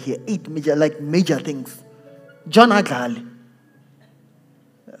doctrines which are here. 8 major things. John Agali.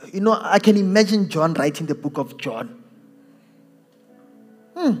 I can imagine John writing the book of John.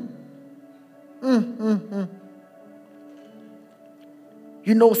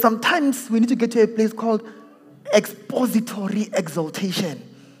 You know, sometimes we need to get to a place called expository exaltation.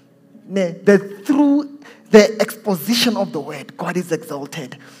 That through the exposition of the word, God is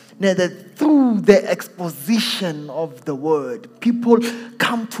exalted. That through the exposition of the word, people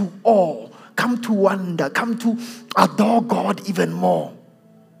come to awe, come to wonder, come to adore God even more.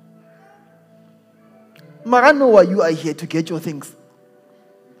 I know why you are here to get your things.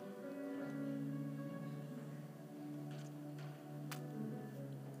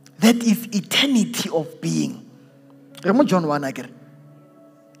 That is eternity of being. Remember John 1 again.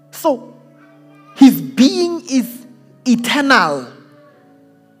 So, his being is eternal.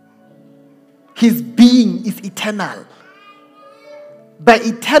 His being is eternal. By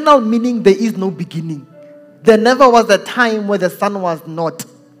eternal meaning there is no beginning. There never was a time where the sun was not.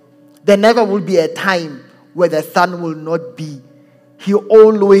 There never will be a time where the sun will not be. He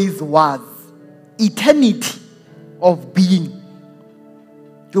always was. Eternity of being.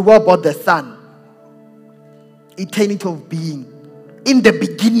 You were about the sun. Eternity of being. In the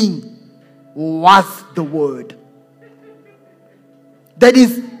beginning was the word. That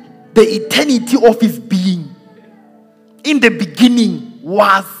is the eternity of his being. In the beginning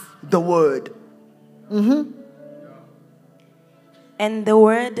was the word. And the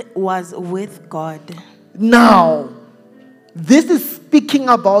word was with God. Now, this is speaking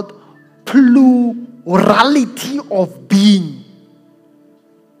about plurality of being.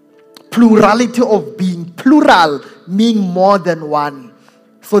 Plurality of being. Plural meaning more than one.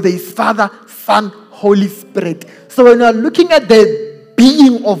 So there is Father, Son, Holy Spirit. So when we are looking at the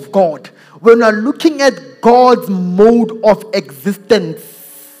being of God, when we are looking at God's mode of existence,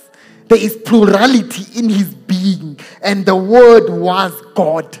 there is plurality in his being. And the word was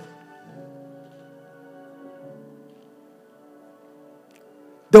God.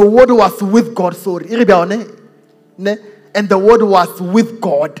 The word was with God, sorry. And the word was with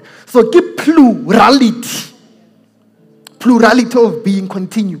God. So keep plurality. Plurality of being.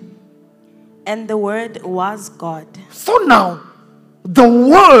 Continue. And the word was God. So now, the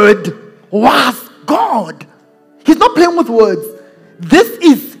word was God. He's not playing with words. This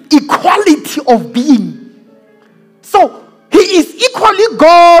is equality of being. So, he is equally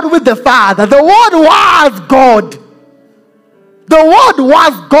God with the Father. The word was God. The word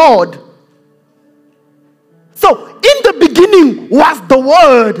was God. So, in the beginning was the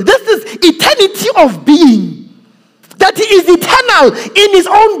word. This is eternity of being. That he is eternal in his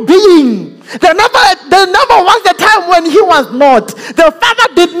own being. There never was a time when he was not. The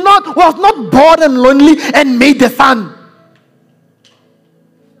Father was not born and lonely and made the Son.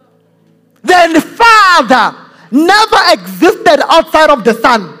 The Father never existed outside of the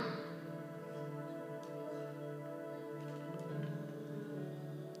Son.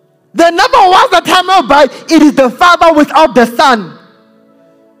 There never was a time whereby it is the Father without the Son.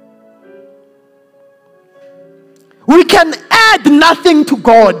 We can add nothing to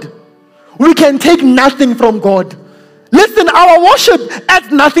God. We can take nothing from God. Listen, our worship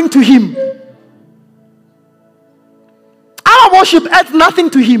adds nothing to him. Our worship adds nothing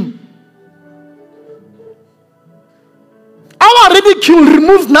to him. Our ridicule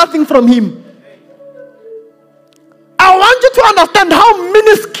removes nothing from him. I want you to understand how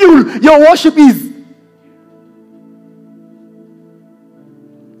minuscule your worship is.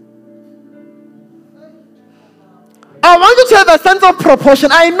 I want you to have a sense of proportion.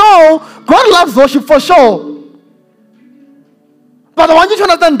 I know God loves worship for sure. But I want you to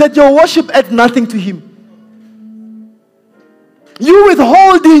understand that your worship adds nothing to him. You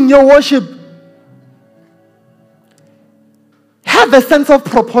withholding your worship. Have a sense of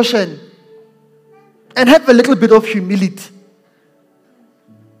proportion. And have a little bit of humility.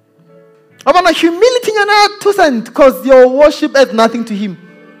 I want humility and 2 because your worship adds nothing to him.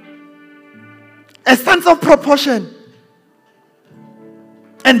 A sense of proportion.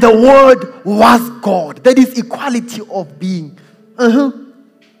 And the word was God. That is equality of being. The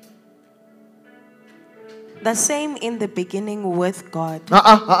same in the beginning with God.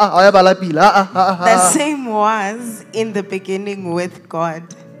 The same was in the beginning with God.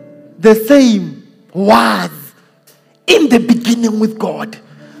 The same was in the beginning with God.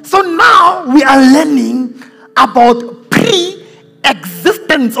 So now we are learning about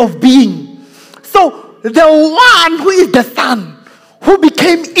pre-existence of being. So the one who is the Son, who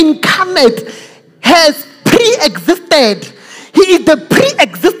became incarnate, has pre-existed. He is the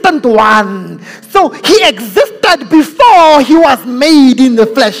pre-existent one. So he existed before he was made in the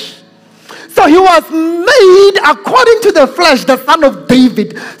flesh. So he was made according to the flesh, the son of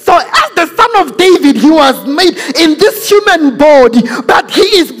David. So as the son of David, he was made in this human body, but he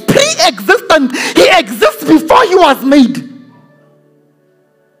is pre-existent. He exists before he was made.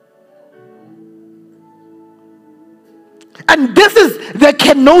 And this is the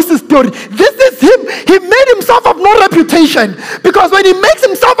kenosis story. This is him. He made himself of no reputation. Because when he makes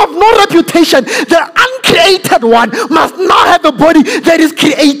himself of no reputation, the uncreated one must now have a body that is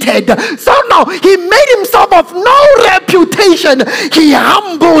created. So now he made himself of no reputation. He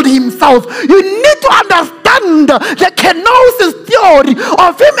humbled himself. You need to understand the kenosis theory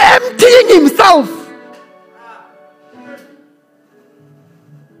of him emptying himself.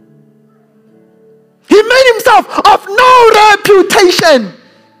 He made himself of no reputation.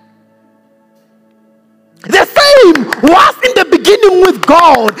 The same was in the beginning with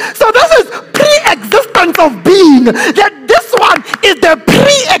God. So this is pre-existence of being. That this one is the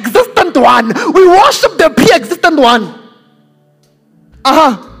pre-existent one. We worship the pre-existent one.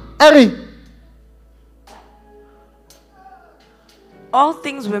 Eri. All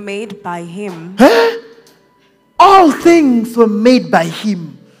things were made by him. All things were made by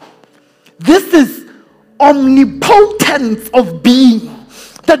him. This is omnipotence of being.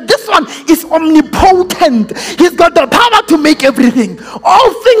 That this one is omnipotent. He's got the power to make everything.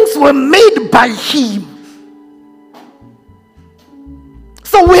 All things were made by him.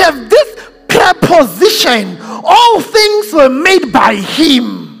 So we have this preposition. All things were made by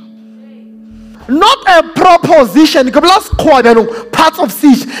him. Not a proposition. Parts of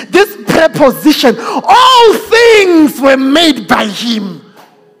speech. This preposition. All things were made by him.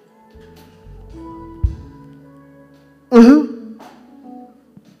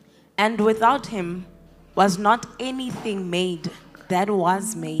 And without him was not anything made that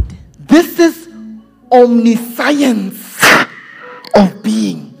was made. This is omniscience of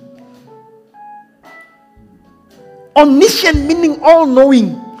being. Omniscient meaning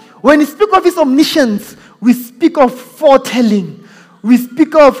all-knowing. When we speak of his omniscience, we speak of foretelling. We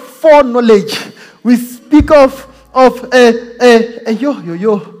speak of foreknowledge. We speak of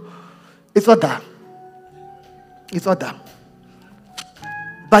It's order. It's order.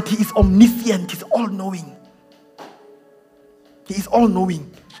 But he is omniscient. He's all-knowing. He is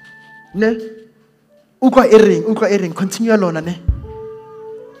all-knowing. Ne? Continue alone, ne?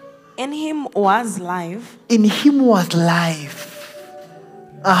 In him was life. In him was life.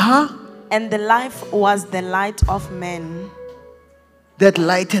 And the life was the light of men. That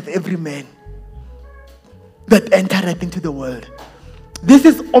lighteth every man that entereth into the world. This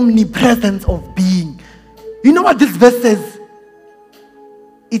is omnipresence of being. You know what this verse says?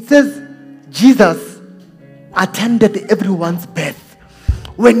 It says, Jesus attended everyone's birth.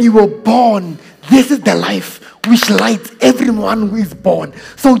 When you were born, this is the life which lights everyone who is born.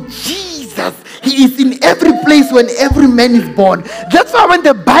 So Jesus, he is in every place when every man is born. That's why when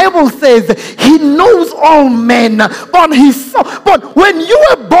the Bible says he knows all men, when you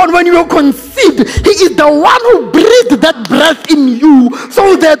were born, when you were conceived, he is the one who breathed that breath in you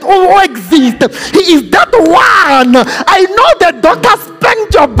so that all exist. He is that one. I know that doctor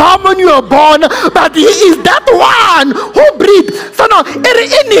spanked your bum when you were born, but he is that one who breathed. So now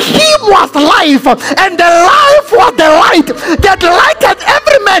in him was life, and the life was the light that lighted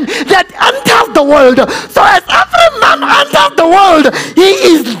every man that enters the world. So as every man enters the world, he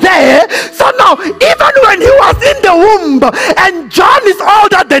is there. So now even when he was in the womb, and John is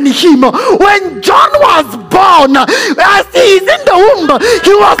older than him, when John was born, as he is in the womb,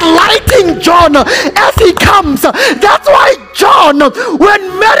 he was lighting John as he comes. That's why John, when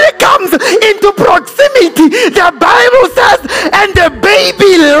Mary comes into proximity, the Bible says, and the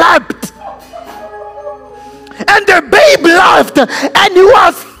baby leapt. And the babe laughed, and he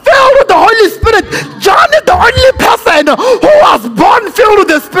was filled with the Holy Spirit. John is the only person who was born filled with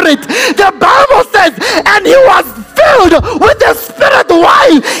the Spirit. The Bible says, and he was filled with the Spirit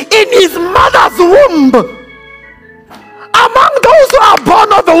while in his mother's womb. Among those who are born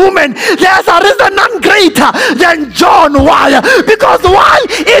of a woman, there's a reason none greater than John. Why? Because while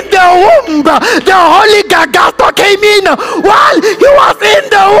in the womb, the Holy Gagato came in while he was in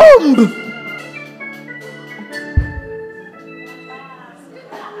the womb.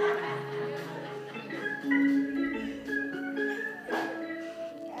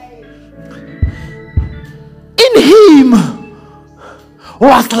 In him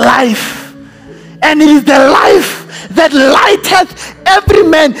was life, and it is the life that lighteth every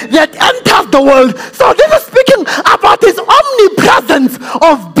man that enters the world. So this is speaking about his omnipresence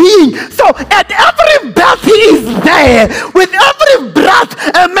of being. So at every birth he is there. With every breath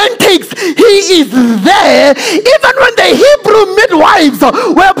a man takes, he is there. Even when the Hebrew midwives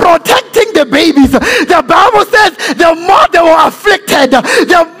were protecting the babies, the Bible says the more they were afflicted,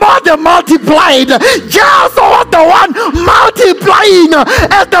 the more they multiplied. Jesus was the one multiplying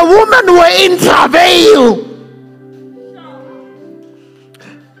as the women were in travail.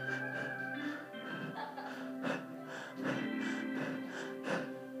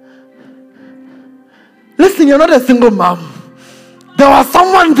 Listen, you're not a single mom. There was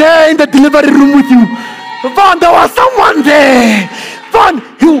someone there in the delivery room with you. Vaughn, there was someone there. Vaughn,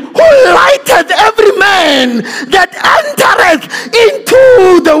 who lighted every man that entereth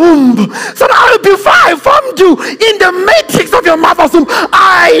into the womb. So now before I formed you in the matrix of your mother's womb,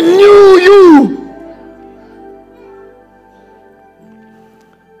 I knew you.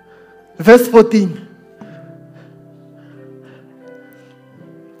 Verse 14.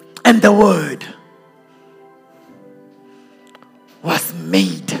 And the word was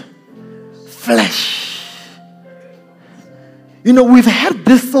made flesh. You know, we've heard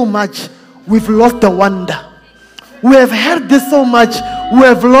this so much, we've lost the wonder. We have heard this so much, we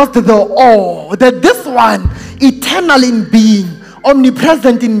have lost the awe that this one, eternal in being,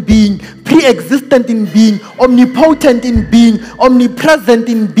 omnipresent in being, pre-existent in being, omnipotent in being, omnipresent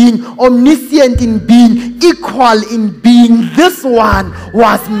in being, omniscient in being, equal in being, this one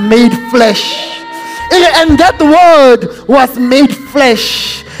was made flesh. And that word was made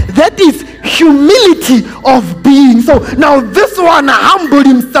flesh. That is humility of being. So now this one humbled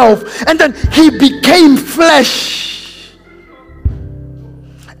himself, and then he became flesh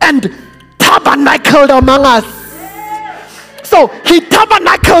and tabernacled among us. So he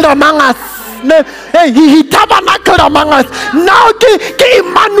tabernacled among us. He tabernacled among us. Now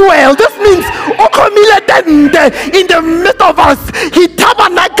Emmanuel, this means in the midst of us. He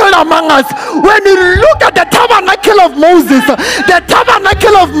tabernacled among us. When you look at the tabernacle of Moses, the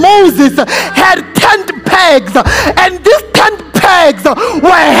tabernacle of Moses had 10 pegs, and these 10 pegs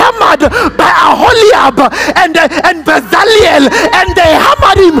were hammered by Aholiab and Bezalel, and they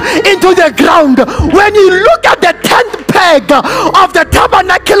hammered him into the ground. When you look at the 10th peg of the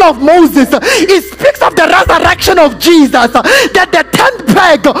tabernacle of Moses, it speaks of the resurrection of Jesus, that the 10th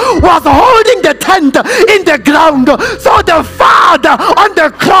peg was holding the tent in the ground. So the Father on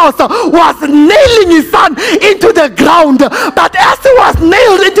the cross was nailing his son into the ground, but as he was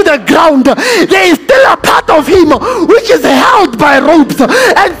nailed into the ground, there is still a part of him which is held by ropes,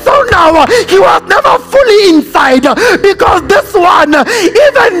 and so now he was never fully inside, because this one,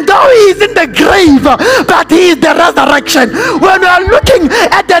 even though he is in the grave, but he is the resurrection. When we are looking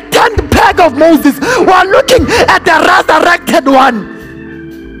at the 10th peg of Moses, we are looking at the resurrected one.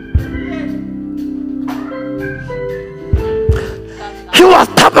 He was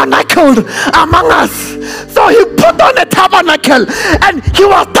tabernacled among us. So he put on a tabernacle, and he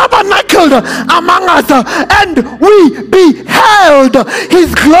was tabernacled among us, and we beheld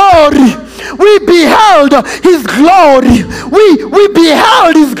his glory. We beheld his glory. We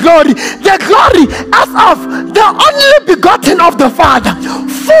beheld his glory. The glory as of the only begotten of the Father,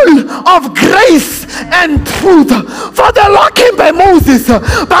 full of grace and truth. For the law came by Moses,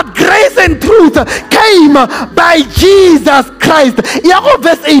 but grace and truth came by Jesus Christ.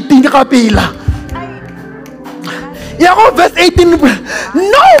 Verse 18. Verse 18.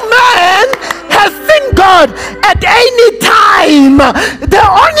 No man has seen God at any time. The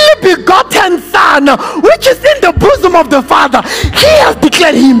only begotten Son, which is in the bosom of the Father, he has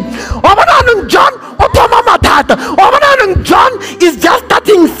declared him. John is just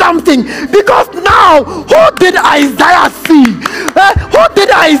starting something, because now who did Isaiah see? Who did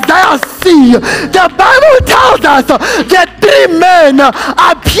Isaiah see? The Bible tells us that 3 men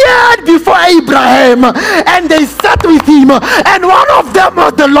appeared before Abraham, and they sat with him, and one of them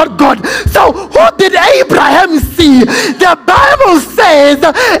was the Lord God. So who did Abraham see? The Bible says,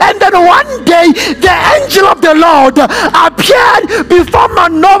 and then one day the angel of the Lord appeared before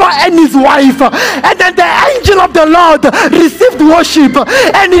Manoah and his wife, and then the angel of the Lord received worship,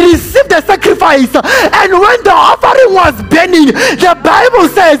 and he received the sacrifice, and when the offering was burning, the Bible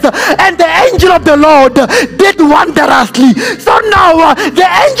says, and the angel of the Lord did wondrously. So now the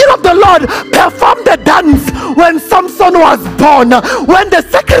angel of the Lord performed the dance when Samson was born. When the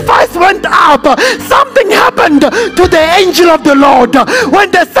sacrifice went up, something happened to the angel of the Lord.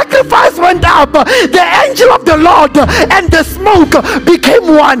 When the sacrifice went up, the angel of the Lord and the smoke became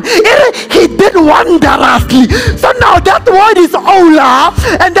one. He did wondrously. So now that word is Ola,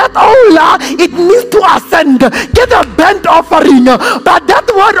 and that word Ola, it means to ascend. Get a burnt offering. But that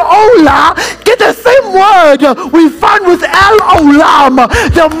word Ola, get the same word we find with El Olam,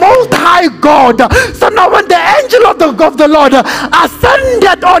 the Most High God. So now when the angel of the Lord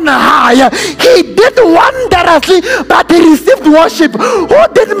ascended on high, he did wondrously, but he received worship. Who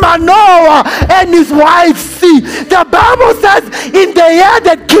did Manoah and his wife see? The Bible says, in the year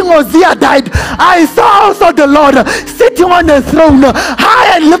that King Uzziah died, I saw also the Lord sitting on a throne,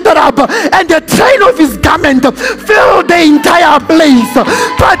 high and lifted up, and the train of his garment filled the entire place.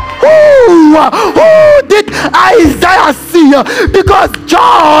 But who did Isaiah see? Because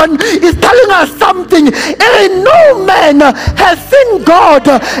John is telling us something. And no man has seen God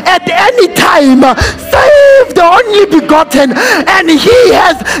at any time save the only begotten, and he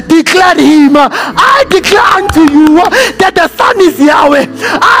has declared him. I declare unto you that the Son is Yahweh.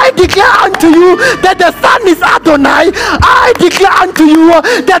 I declare unto you that the Son is Adonai. I declare unto you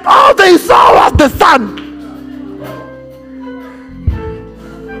that all they saw was the Son.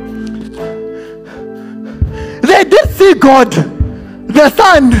 They did see God, the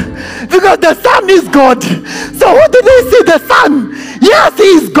Son, because the Son is God. So who did they see? The Son. Yes, he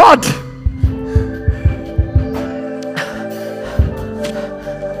is God.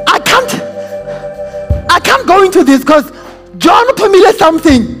 I can't go into this because John told me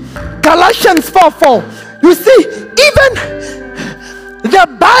something. Galatians 4:4. You see, even the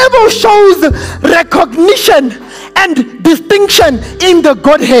Bible shows recognition and distinction in the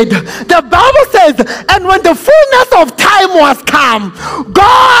Godhead. The Bible says, and when the fullness of time was come,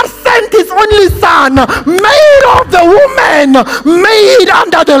 God sent his only Son, made of the woman, made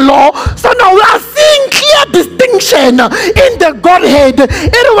under the law. So now we are seeing clear distinction in the Godhead.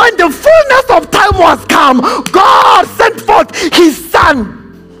 And when the fullness of time was come, God sent forth his Son.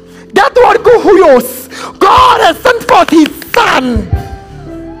 That word Gohuyos, God has sent forth his Son.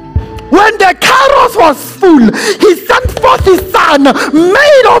 When the Kairos was full, he sent forth his Son,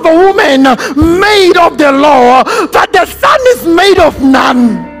 made of a woman, made of the law, but the Son is made of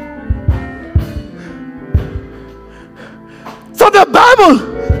none. So the Bible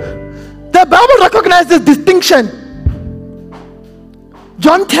recognizes distinction.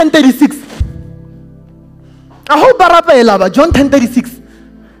 John 10:36. I hope Barabela, John 10:36.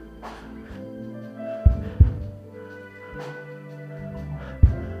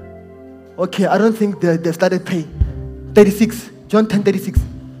 Okay, I don't think they started praying. 36, John 10:36.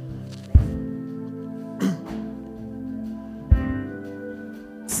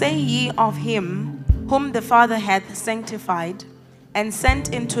 Say ye of him whom the Father hath sanctified and sent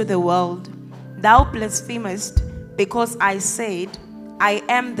into the world, thou blasphemest, because I said, I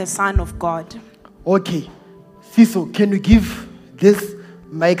am the Son of God. Okay, Siso, can you give this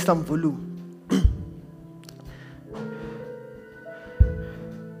mic some volume?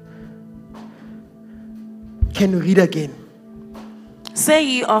 Can you read again? Say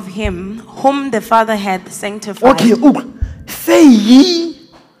ye of him whom the Father hath sanctified. Okay, say ye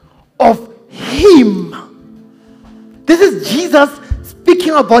of him. This is Jesus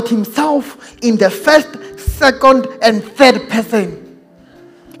speaking about himself in the first, second, and third person.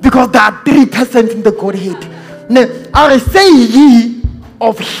 Because there are 3 persons in the Godhead. Now, I say ye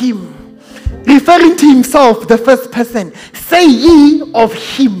of him, referring to himself, the first person. Say ye of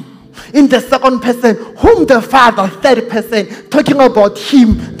him. In the second person, whom the Father, third person, talking about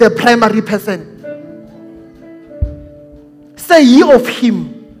him, the primary person. Say ye of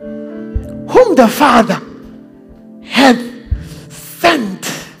him, whom the Father hath sent,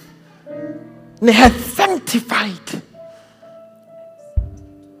 and hath sanctified,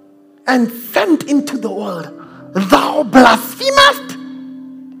 and sent into the world. Thou blasphemest,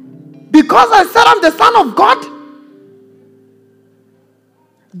 because I said I'm the Son of God.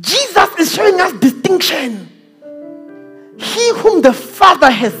 Jesus is showing us distinction. He whom the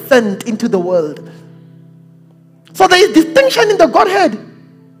Father has sent into the world. So there is distinction in the Godhead.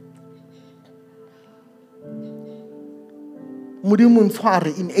 Mudimu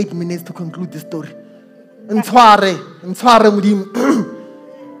ntshware in 8 minutes to conclude the story. Ntshware Mudimu.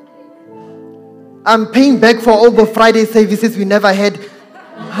 I'm paying back for all the Friday services we never had.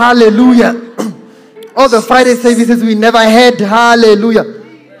 Hallelujah. All the Friday services we never had. Hallelujah.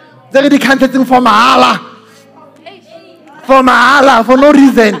 They're already canceling for Mahala. For Mahala, for no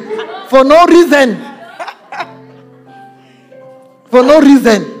reason. For no reason. For no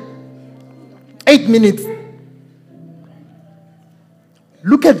reason. 8 minutes.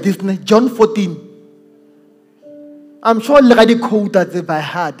 Look at this, John 14. I'm sure I already quote that if I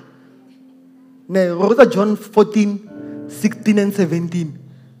had. John 14, 16 and 17.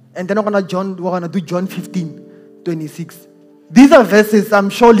 And then we're gonna do John 15, 26. These are verses I'm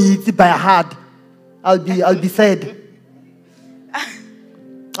surely it's by heart. I'll be sad.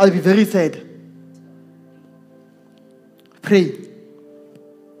 I'll be very sad. Pray.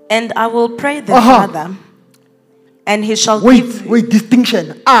 And I will pray the Father, and he shall give... Wait,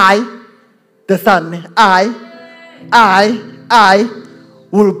 distinction. I, the Son, I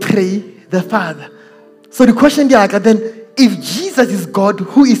will pray the Father. So the question there, then, if Jesus is God,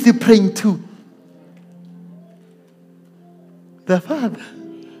 who is he praying to? The Father.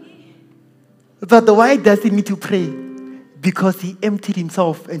 But why does he need to pray? Because he emptied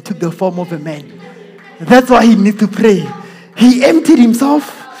himself and took the form of a man. That's why he needs to pray. He emptied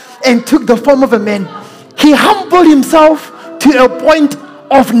himself and took the form of a man. He humbled himself to a point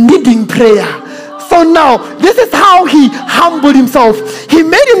of needing prayer. So now, this is how he humbled himself. He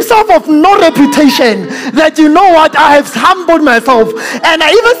made himself of no reputation. That, you know what, I have humbled myself. And I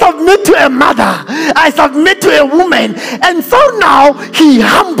even submit to a mother. I submit to a woman. And so now, he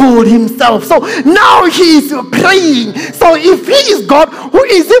humbled himself. So now he is praying. So if he is God, who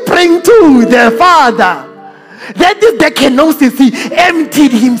is he praying to? The Father. That is the kenosis. He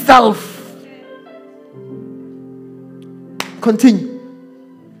emptied himself. Continue.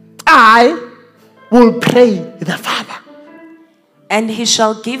 I will pray the Father. And he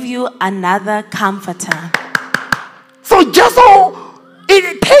shall give you another comforter. So just so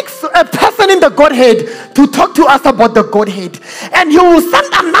it takes a person in the Godhead to talk to us about the Godhead. And he will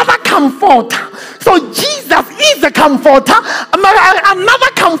send another comforter. So Jesus is a comforter,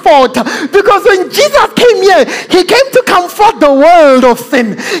 another comforter. Because when Jesus came here, he came to comfort the world of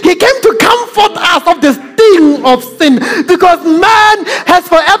sin. He came to comfort us of the sting of sin. Because man has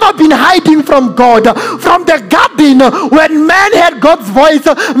forever been hiding from God. From the garden, when man heard God's voice,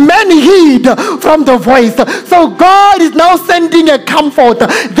 man hid from the voice. So God is now sending a comforter.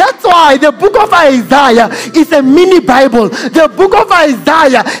 That's why the book of Isaiah is a mini Bible. The book of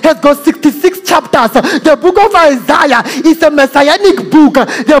Isaiah has got 66 chapters. The book of Isaiah is a messianic book.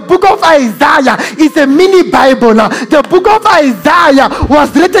 The book of Isaiah is a mini Bible. The book of Isaiah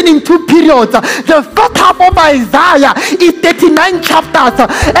was written in two periods. The first half of Isaiah is 39 chapters,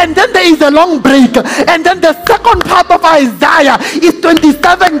 and then there is a long break. And then the second part of Isaiah is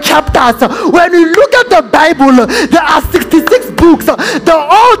 27 chapters. When we look at the Bible, there are 66 books. The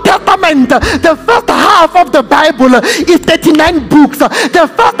Old Testament, the first half of the Bible is 39 books. The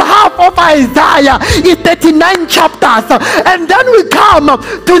first half of Isaiah is 39 chapters. And then we come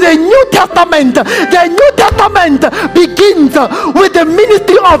to the New Testament. The New Testament begins with the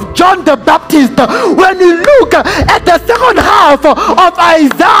ministry of John the Baptist. When you look at the second half of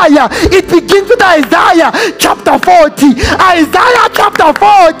Isaiah, it begins with Isaiah chapter 40. Isaiah chapter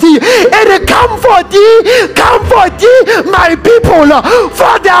 40. And comfort ye, my people,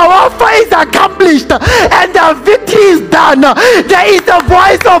 for their warfare is accomplished and their victory is done. There is a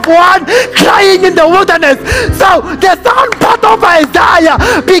voice of one crying in the wilderness. So the second part of Isaiah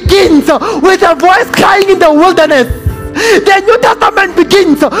begins with a voice crying in the wilderness. The New Testament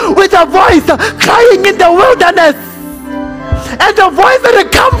begins with a voice crying in the wilderness. And the voice of the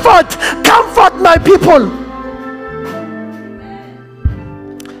comfort my people.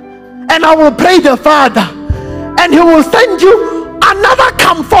 And I will pray the Father, and he will send you another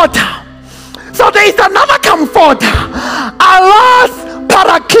comforter. So there is another comforter, Allah's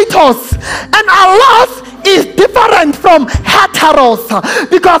Parakletos. And Allah's is different from heteros,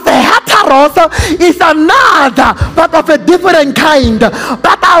 because the heteros is another but of a different kind,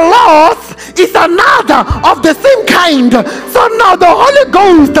 but Allah's is another of the same kind. So now the Holy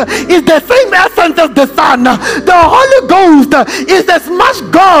Ghost is the same essence as the Son. The Holy Ghost is as much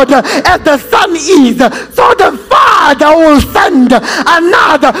God as the Son is. So the Father will send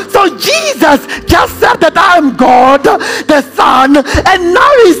another. So Jesus just said that I am God the Son, and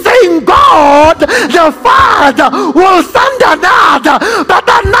now he's saying God the Father will send another, but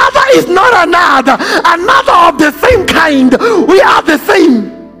another is not another of the same kind. We are the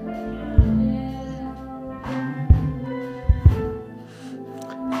same.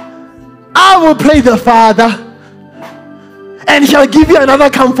 I will pray the Father, and shall give you another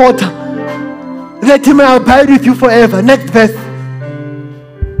comforter, that he may abide with you forever. Next verse.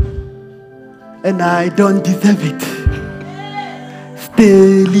 And I don't deserve it,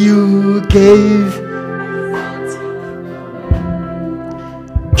 still you gave.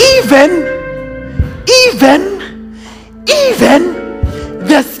 Even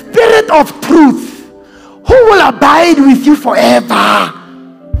the Spirit of truth, who will abide with you forever.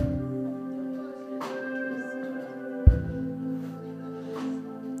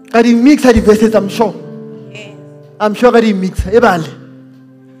 That he mix the verses, I'm sure. Yes. I'm sure that he mix.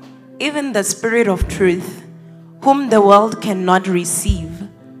 Even the Spirit of truth, whom the world cannot receive,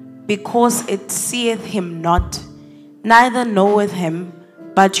 because it seeth him not, neither knoweth him,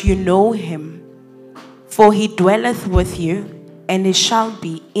 but you know him. For he dwelleth with you, and he shall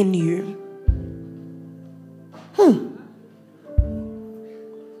be in you.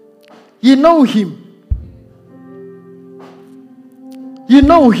 You know him. You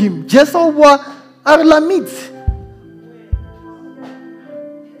know him. Jehovah are Lamid.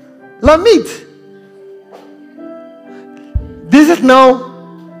 Lamid. This is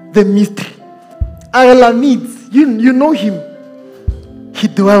now the mystery. Lamid. You know him. He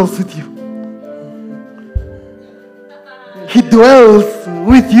dwells with you. He dwells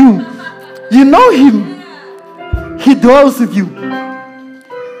with you. You know him. He dwells with you.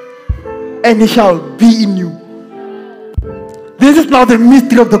 And he shall be in you. This is now the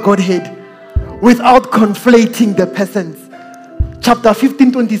mystery of the Godhead, without conflating the persons. Chapter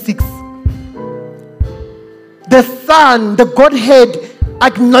 15:26. The Son, the Godhead,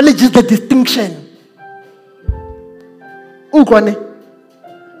 acknowledges the distinction.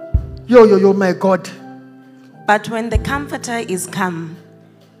 Yo, my God. But when the Comforter is come,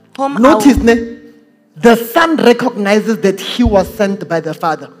 whom Notice, the Son recognizes that he was sent by the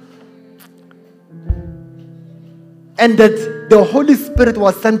Father. And that the Holy Spirit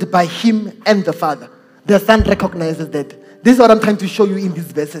was sent by him and the Father. The Son recognizes that. This is what I'm trying to show you in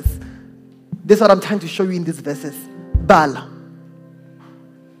these verses. Bala.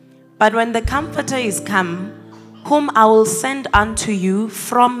 But when the Comforter is come, whom I will send unto you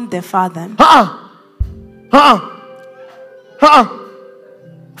from the Father.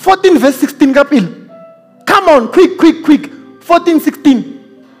 14 verse 16 kapil. Come on, quick. 14, 16.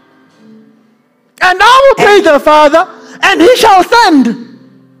 And I will pray the Father, and he shall send.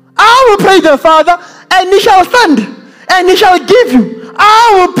 I will pray the Father, and he shall send, and he shall give you.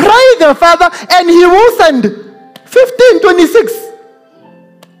 I will pray the Father, and he will send. 15:26.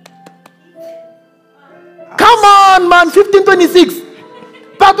 Come on, man, 15:26.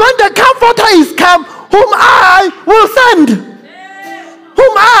 But when the Comforter is come, whom I will send.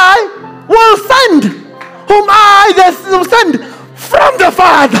 Whom I will send. Whom I will send from the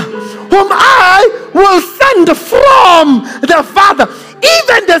Father. Whom I will send from the Father.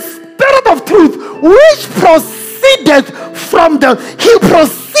 Even the Spirit of truth, which proceedeth from he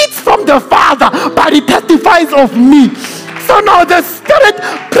proceeds from the Father, but he testifies of me. So now the Spirit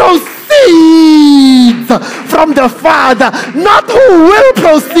proceeds from the Father, not who will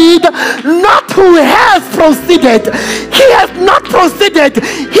proceed, not who has proceeded. He has not proceeded.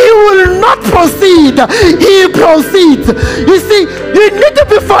 He will not proceed. He proceeds. You see, you need to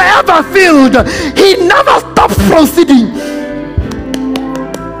be forever filled. He never stops proceeding.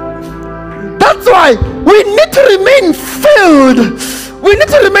 That's why we need to remain filled. We need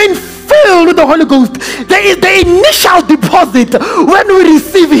to remain filled with the Holy Ghost. There is the initial deposit when we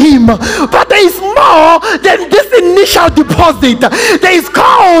receive him, but there is more than this initial deposit. There is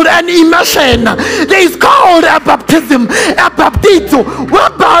called an immersion. There is called a baptism, a baptizo,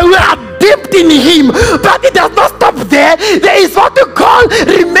 whereby we are dipped in him. But it does not stop there. There is what we call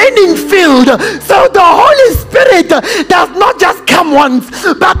remaining filled. So the Holy Spirit does not just come once,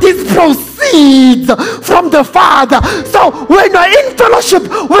 but it proceeds from the Father. So when you're in fellowship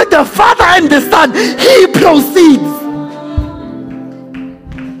with the Father and the Son, he proceeds.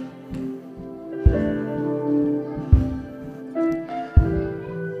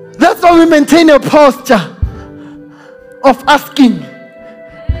 That's why we maintain a posture of asking.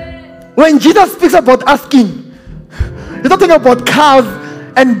 When Jesus speaks about asking, he's not talking about cars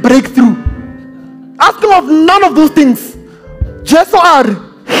and breakthrough. Ask him of none of those things. Just are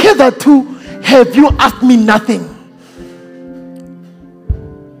hitherto have you asked me nothing.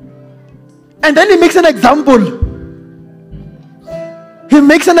 And then he makes an example.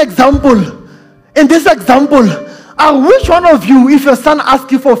 In this example, which one of you, if your son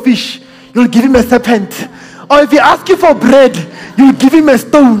asks you for fish, you'll give him a serpent? Or if he asks you for bread, you'll give him a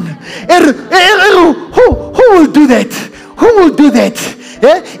stone? Who will do that? Who will do that?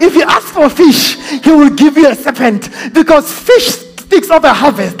 If you ask for fish, he will give you a serpent, because fish speaks of a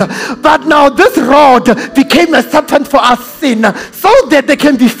harvest. But now this rod became a serpent for our sin, so that there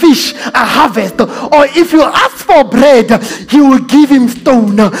can be fish, a harvest. Or if you ask for bread, he will give him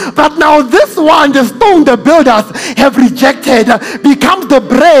stone. But now this one, the stone the builders have rejected, becomes the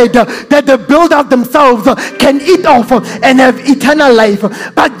bread that the builders themselves can eat of and have eternal life.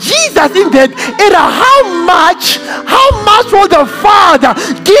 But Jesus in that, how much will the Father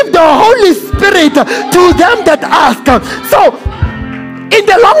give the Holy Spirit to them that ask? So in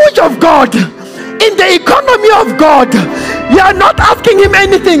the language of God, in the economy of God, You are not asking him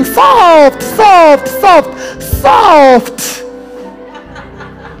anything. Soft, soft, soft, soft.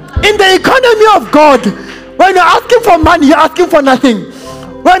 In the economy of God, when you're asking for money, you're asking for nothing.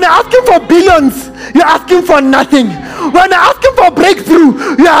 When you're asking for billions, you're asking for nothing. When you're asking for breakthrough,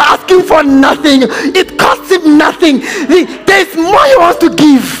 you are asking for nothing. It costs him nothing. There is more he wants to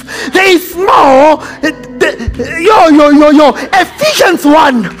give. There is more. Ephesians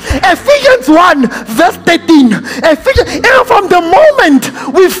 1 verse 13. Even from the moment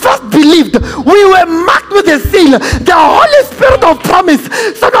we first believed, we were marked with a seal, the Holy Spirit of promise.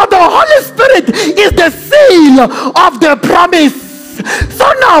 So now the Holy Spirit is the seal of the promise.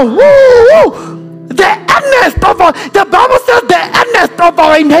 So now, the earnest of our, the Bible says the earnest of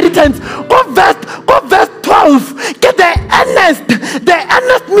our inheritance. Go verse 12. Get the earnest. The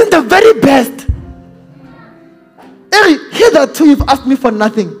earnest means the very best. Hitherto you've asked me for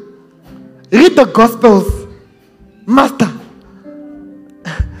nothing. Read the Gospels. Master,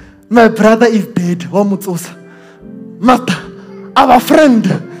 my brother is dead. Master, our friend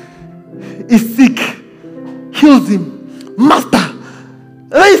is sick. Heals him. Master,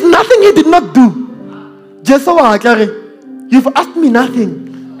 there is nothing he did not do. You've asked me nothing.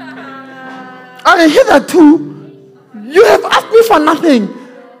 Hitherto, you have asked me for nothing.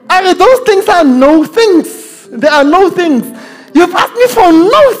 Those things are no things. They are no things. You've asked me for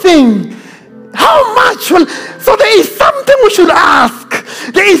nothing. How much? So there is something we should ask.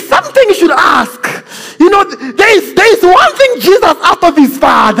 There is something you should ask. You know, there is one thing Jesus asked of his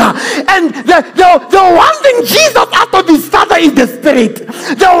Father. And the one thing Jesus asked of his Father is the Spirit.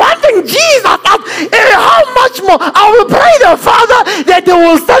 The one thing Jesus asked, how much more? I will pray the Father that they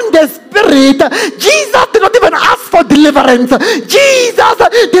will send the Spirit. Jesus did not even ask for deliverance. Jesus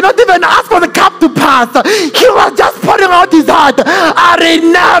did not even ask for the cup to pass. He was just pouring out his heart.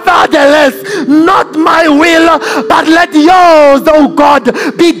 Nevertheless, not my will, but let yours, oh God,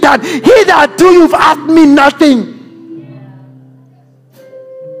 be done. Hitherto you've asked me nothing.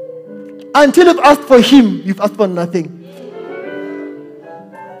 Until you've asked for him, you've asked for nothing.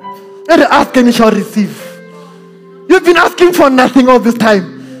 And ask and you shall receive. You've been asking for nothing all this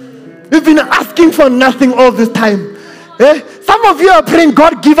time. You've been asking for nothing all this time. Some of you are praying,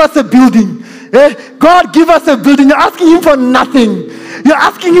 God, give us a building. God, give us a building. You're asking him for nothing. You're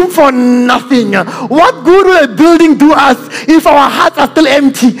asking him for nothing. What good will a building do us if our hearts are still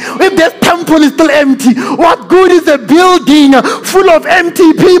empty? If the temple is still empty? What good is a building full of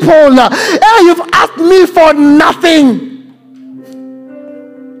empty people? You've asked me for nothing.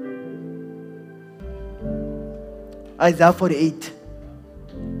 Isaiah 48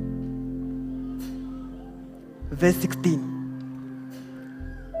 verse 16.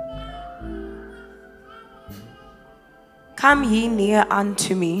 Come ye near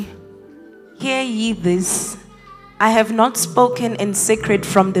unto me, hear ye this. I have not spoken in secret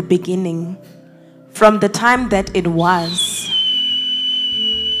from the beginning, from the time that it was.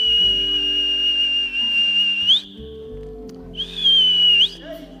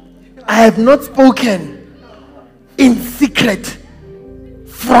 I have not spoken in secret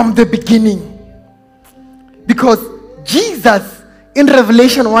from the beginning. Because Jesus in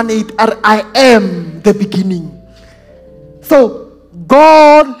Revelation 1:8, I am the beginning. So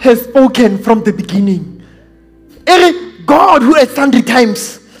God has spoken from the beginning. God, who at sundry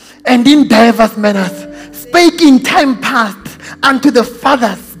times and in diverse manners spake in time past unto the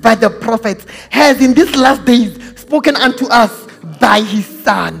fathers by the prophets, has in these last days spoken unto us by his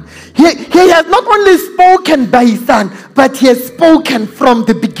Son. He has not only spoken by his Son, but he has spoken from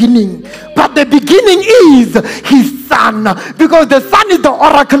the beginning. But the beginning is his Son, because the Son is the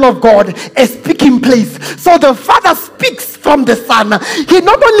oracle of God, a speaking place. So the Father speaks from the Son. He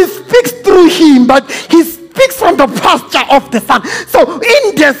not only speaks through him, but he speaks from the posture of the Son. So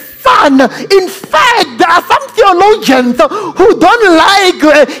in the Son, in fact, there are some theologians who don't like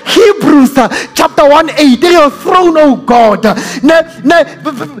Hebrews chapter 1:8. They are thrown, oh God.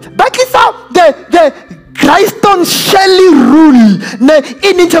 Back is the Christon Shelley rule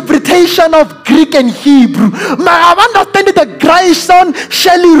in interpretation of Greek and Hebrew. I understand the Christon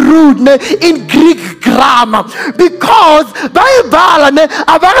Shelley rule in Greek grammar, because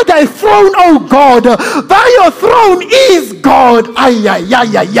Bible thy throne, oh God, by your throne is God. By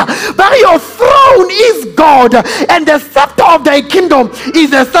your throne is God, and the scepter of thy kingdom is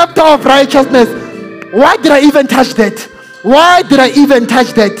the scepter of righteousness. Why did I even touch that? Why did I even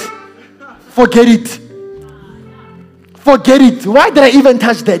touch that? Forget it. Forget it. Why did I even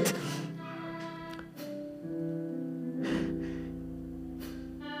touch that?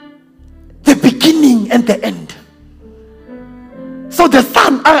 The beginning and the end. So the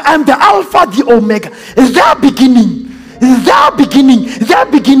Son, I am the Alpha, the Omega. Is there a beginning? their beginning.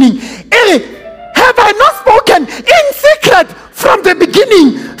 Have I not spoken in secret from the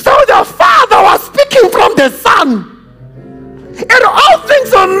beginning? So the Father was speaking from the Son. And all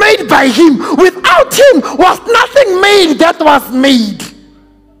things were made by him. Without him was nothing made that was made.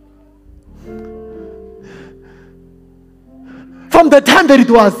 From the time that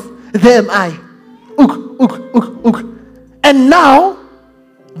it was, there am I. Uk. And now,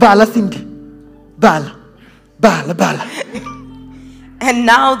 Bala Cindy. Bala. And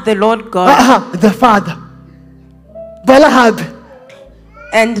now the Lord God. The Father. Bala Hab.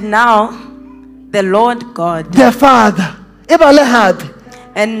 And now the Lord God. The Father. Ebala Hab.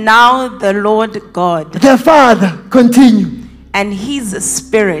 And now the Lord God. The Father. Continue. And his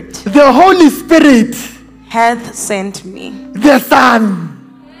Spirit The Holy Spirit. hath sent me. The Son.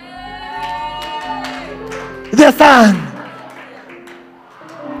 The Son.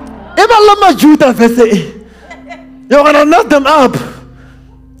 Ebalama Judah verse 8. You're gonna knock them up.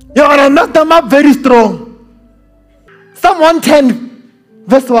 You're gonna knock them up very strong. Psalm 110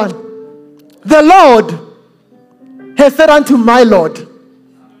 verse 1. The Lord has said unto my Lord,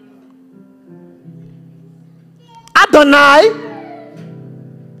 Adonai,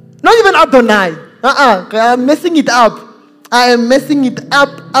 not even Adonai. I'm messing it up. I am messing it up.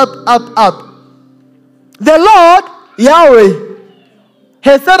 The Lord, Yahweh,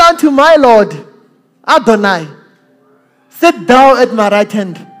 has said unto my Lord, Adonai, sit thou at my right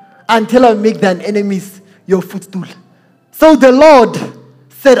hand until I make thine enemies your footstool. So the Lord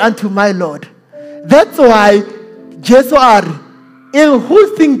said unto my Lord. That's why Jesus,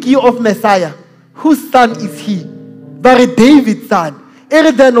 who think ye of Messiah? Whose son is he? But David's son.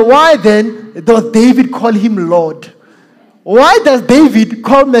 Then why then does David call him Lord? Why does David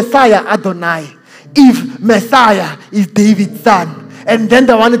call Messiah Adonai? If Messiah is David's son, and then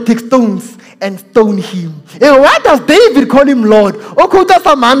they want to take stones and stone him. And why does David call him Lord?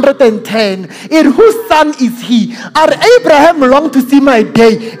 Psalm 110. And whose son is he? Abraham longed to see my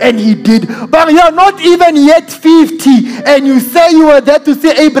day, and he did. But you are not even yet 50, and you say you were there to see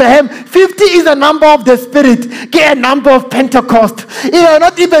Abraham. 50 is a number of the Spirit, get a number of Pentecost. You are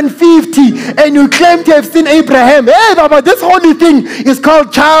not even 50, and you claim to have seen Abraham. Hey, Baba, this holy thing is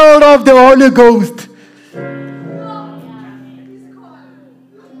called child of the Holy Ghost.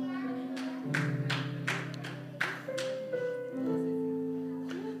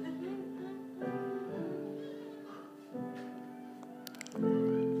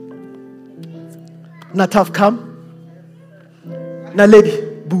 Nataf come. Na lady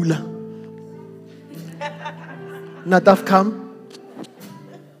bula. Nataf come.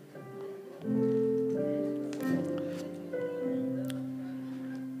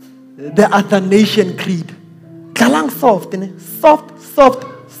 The Athanasian Creed. Kalang soft, ne? Soft.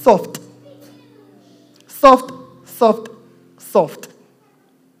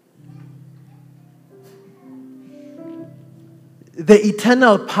 The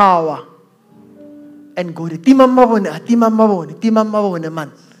eternal power and God. Timang mabone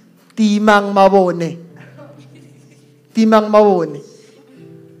man. Timang mabone.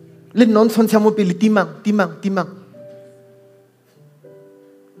 Le nonsense mo pili timang.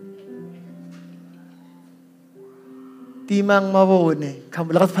 Timang mabone.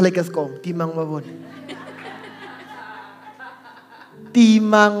 Kamu lakas palakas ko. Timang mabone.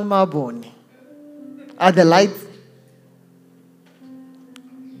 Timang mabone. Are the lights?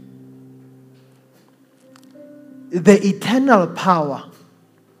 The eternal power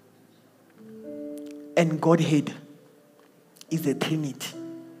and Godhead is a Trinity.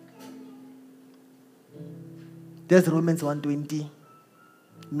 There's Romans 1:20,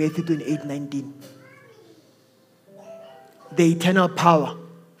 Matthew 28:19. The eternal power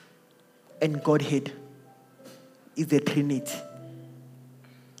and Godhead is a Trinity.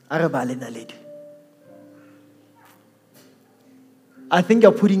 I think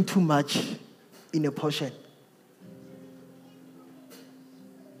you're putting too much in a portion.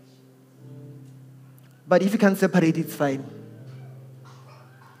 But if you can separate, it's fine.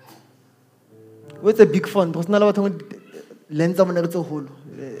 What's a big font? It's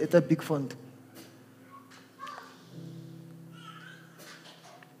a big font.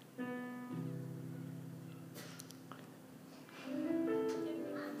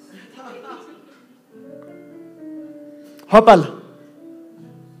 Hopal.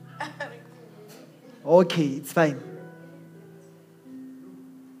 Okay, it's fine.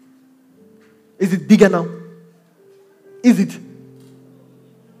 Is it bigger now? Is it?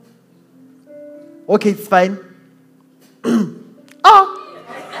 Okay, it's fine.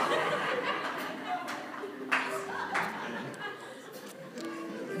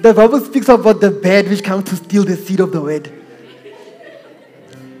 The Bible speaks about the bird which comes to steal the seed of the word.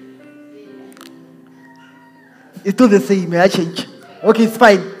 It's still the same. May I change? Okay, it's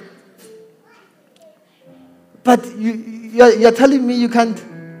fine. But you're telling me you can't.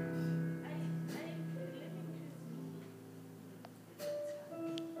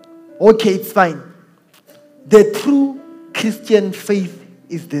 Okay, it's fine. The true Christian faith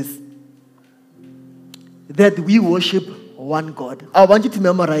is this: that we worship one God. I want you to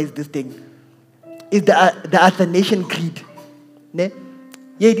memorize this thing. It's the Athanasian Creed. Ne?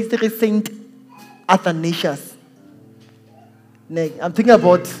 Yeah, this is Saint Athanasius. Ne? I'm thinking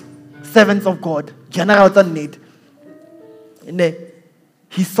about servants of God, generals on need. Ne?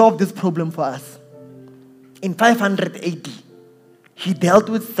 He solved this problem for us. In 500 AD, he dealt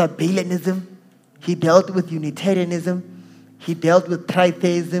with Sabellianism, he dealt with Unitarianism, he dealt with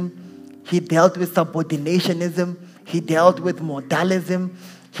tritheism, he dealt with subordinationism, he dealt with modalism,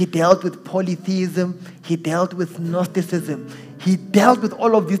 he dealt with polytheism, he dealt with Gnosticism. He dealt with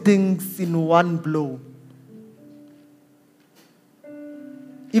all of these things in one blow.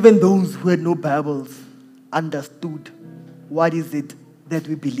 Even those who had no Bibles understood what is it that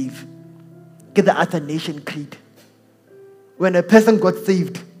we believe. Get the Athanasian Creed. When a person got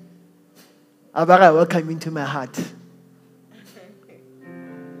saved, Abara, welcome into my heart.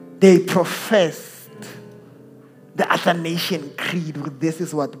 They professed the Athanasian Creed. This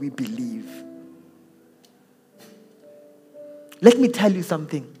is what we believe. Let me tell you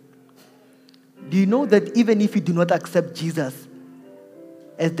something. Do you know that even if you do not accept Jesus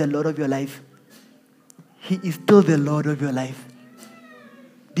as the Lord of your life, He is still the Lord of your life?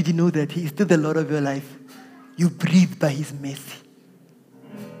 Did you know that He is still the Lord of your life? You breathe by His mercy.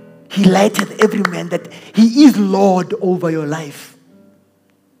 He lighted every man that He is Lord over your life.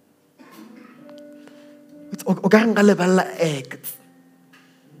 It's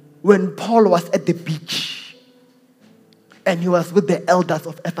when Paul was at the beach and he was with the elders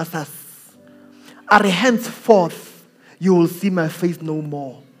of Ephesus, henceforth you will see my face no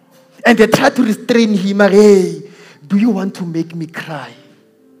more. And they tried to restrain him. Hey, do you want to make me cry?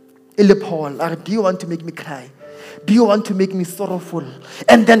 Paul, do you want to make me cry? Do you want to make me sorrowful?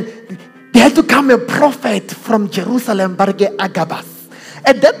 And then there had to come a prophet from Jerusalem, Barge Agabus.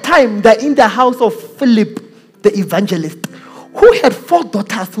 At that time, they're in the house of Philip, the evangelist, who had 4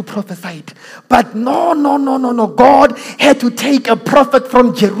 daughters who prophesied. But no. God had to take a prophet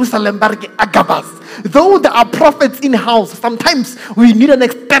from Jerusalem, Barge Agabus. Though there are prophets in-house, sometimes we need an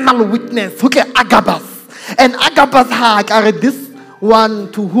external witness. Okay, Agabus. And Agabus had this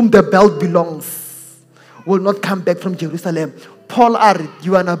one to whom the belt belongs will not come back from Jerusalem. Paul,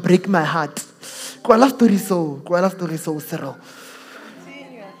 you wanna break my heart. Kwala story so, Cyril.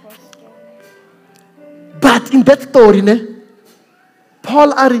 But in that story,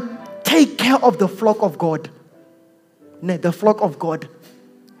 Paul, take care of the flock of God. The flock of God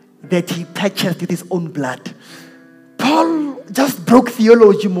that he purchased with his own blood. Paul just broke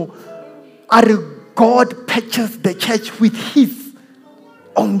theology more. God purchased the church with his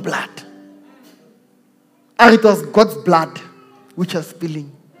own blood. And it was God's blood which was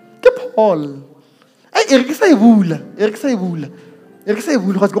spilling. Paul. Eric say wool.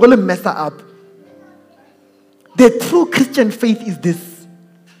 Was going to mess up. The true Christian faith is this: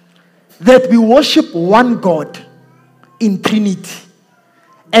 that we worship one God in Trinity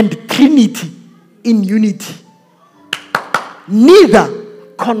and Trinity in unity, neither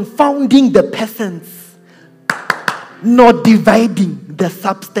confounding the persons nor dividing the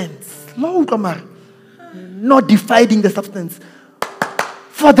substance. Not dividing the substance.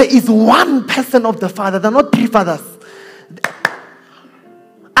 For there is one person of the Father. There are not 3 fathers.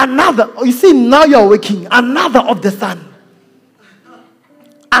 Another, you see, now you're waking. Another of the Son.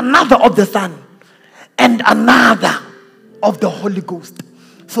 Another of the Son. And another of the Holy Ghost.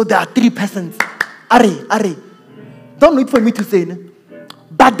 So there are 3 persons. Are. Don't wait for me to say.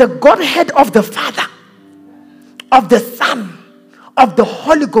 But the Godhead of the Father, of the Son, of the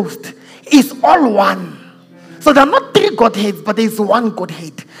Holy Ghost is all one. So there are not 3 Godheads, but there is one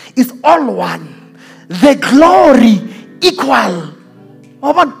Godhead. It's all one. The glory equal.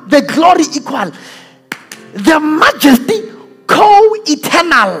 The glory equal. The majesty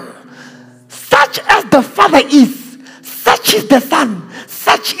co-eternal. Such as the Father is, such is the Son,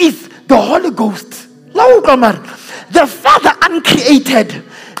 such is the Holy Ghost. The Father uncreated,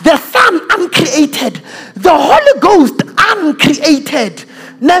 the Son uncreated, the Holy Ghost uncreated.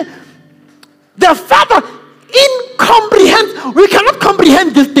 The Father incomprehensible. We cannot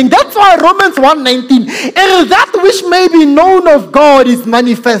comprehend this thing. That's why Romans 1:19. That which may be known of God is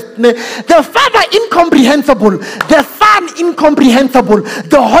manifest. The Father incomprehensible, the Son incomprehensible,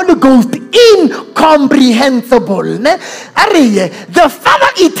 the Holy Ghost incomprehensible. The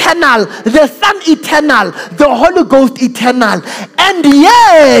Father eternal, the Son eternal, the Holy Ghost eternal. And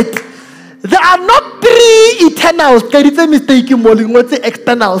yet, there are not three eternals. It's a mistake,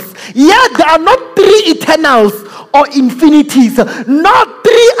 externals. Yet there are not three eternals or infinities, not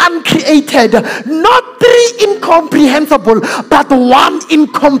three uncreated, not three incomprehensible, but one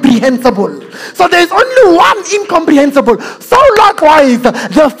incomprehensible. So there is only one incomprehensible. So likewise,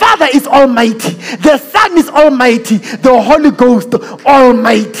 the Father is almighty, the Son is almighty, the Holy Ghost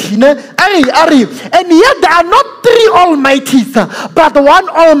almighty. And yet there are not three almighties, but one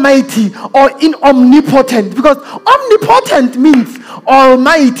almighty or omnipotent, because omnipotent means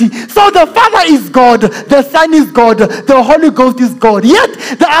almighty. So the Father is God, the Son is God, the Holy Ghost is God. Yet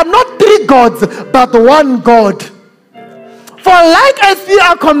there are not three gods, but one God. For like as we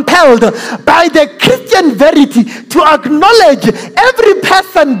are compelled by the Christian verity to acknowledge every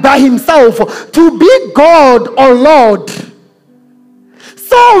person by himself to be God or Lord,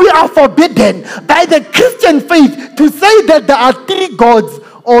 so we are forbidden by the Christian faith to say that there are three gods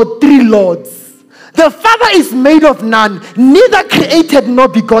or three lords. The Father is made of none, neither created nor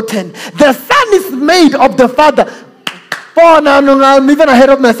begotten. The Son is made of the Father. Oh, no, I'm even ahead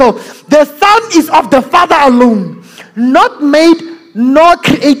of myself. The Son is of the Father alone, not made nor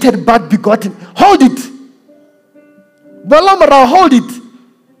created but begotten. Hold it. Balamara, hold it.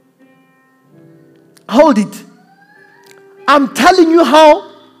 Hold it. I'm telling you how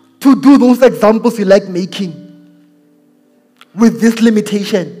to do those examples you like making with this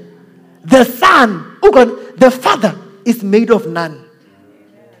limitation. The Son, the Father is made of none,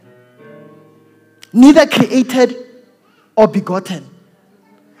 neither created or begotten.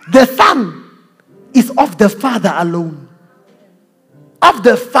 The Son is of the Father alone. Of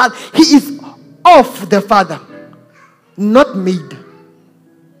the Father. He is of the Father, not made,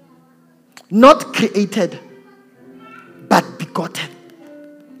 not created, but begotten.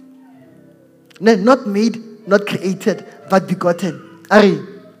 No, not made, not created, but begotten. Ari.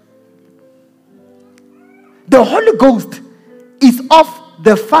 The Holy Ghost is of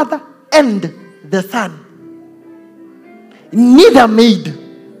the Father and the Son. Neither made,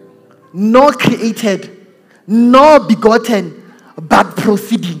 nor created, nor begotten, but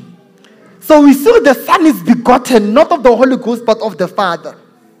proceeding. So we see the Son is begotten, not of the Holy Ghost, but of the Father.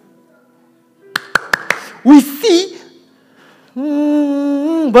 We see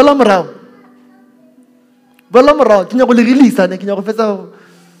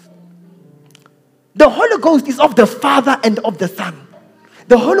the Holy Ghost is of the Father and of the Son.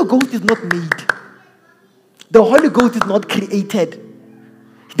 The Holy Ghost is not made. The Holy Ghost is not created.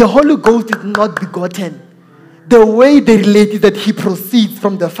 The Holy Ghost is not begotten. The way they relate is that he proceeds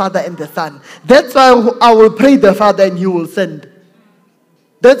from the Father and the Son. That's why I will pray the Father and he will send.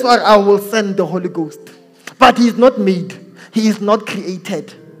 That's why I will send the Holy Ghost. But he is not made. He is not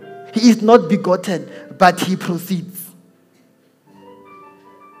created. He is not begotten, but he proceeds.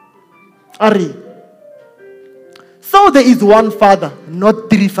 Ari. So there is one Father, not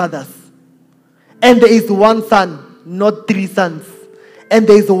three fathers. And there is one Son, not three sons. And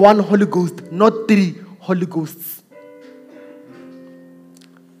there is one Holy Ghost, not three Holy Ghosts.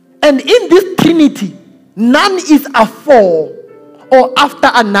 And in this Trinity, none is afore or after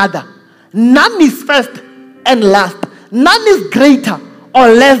another. None is first and last. None is greater or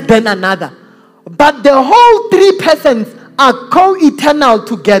less than another. But the whole three persons are co-eternal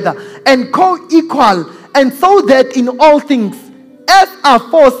together and co-equal, and so that in all things, as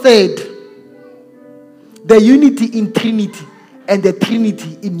aforesaid, the unity in Trinity and the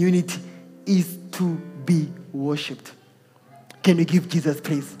Trinity in unity is to be worshipped. Can we give Jesus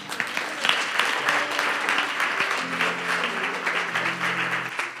praise?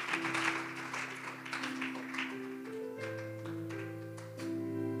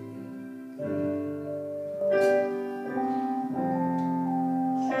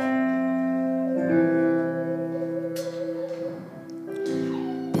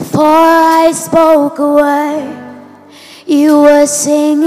 Before I spoke a word, you were singing.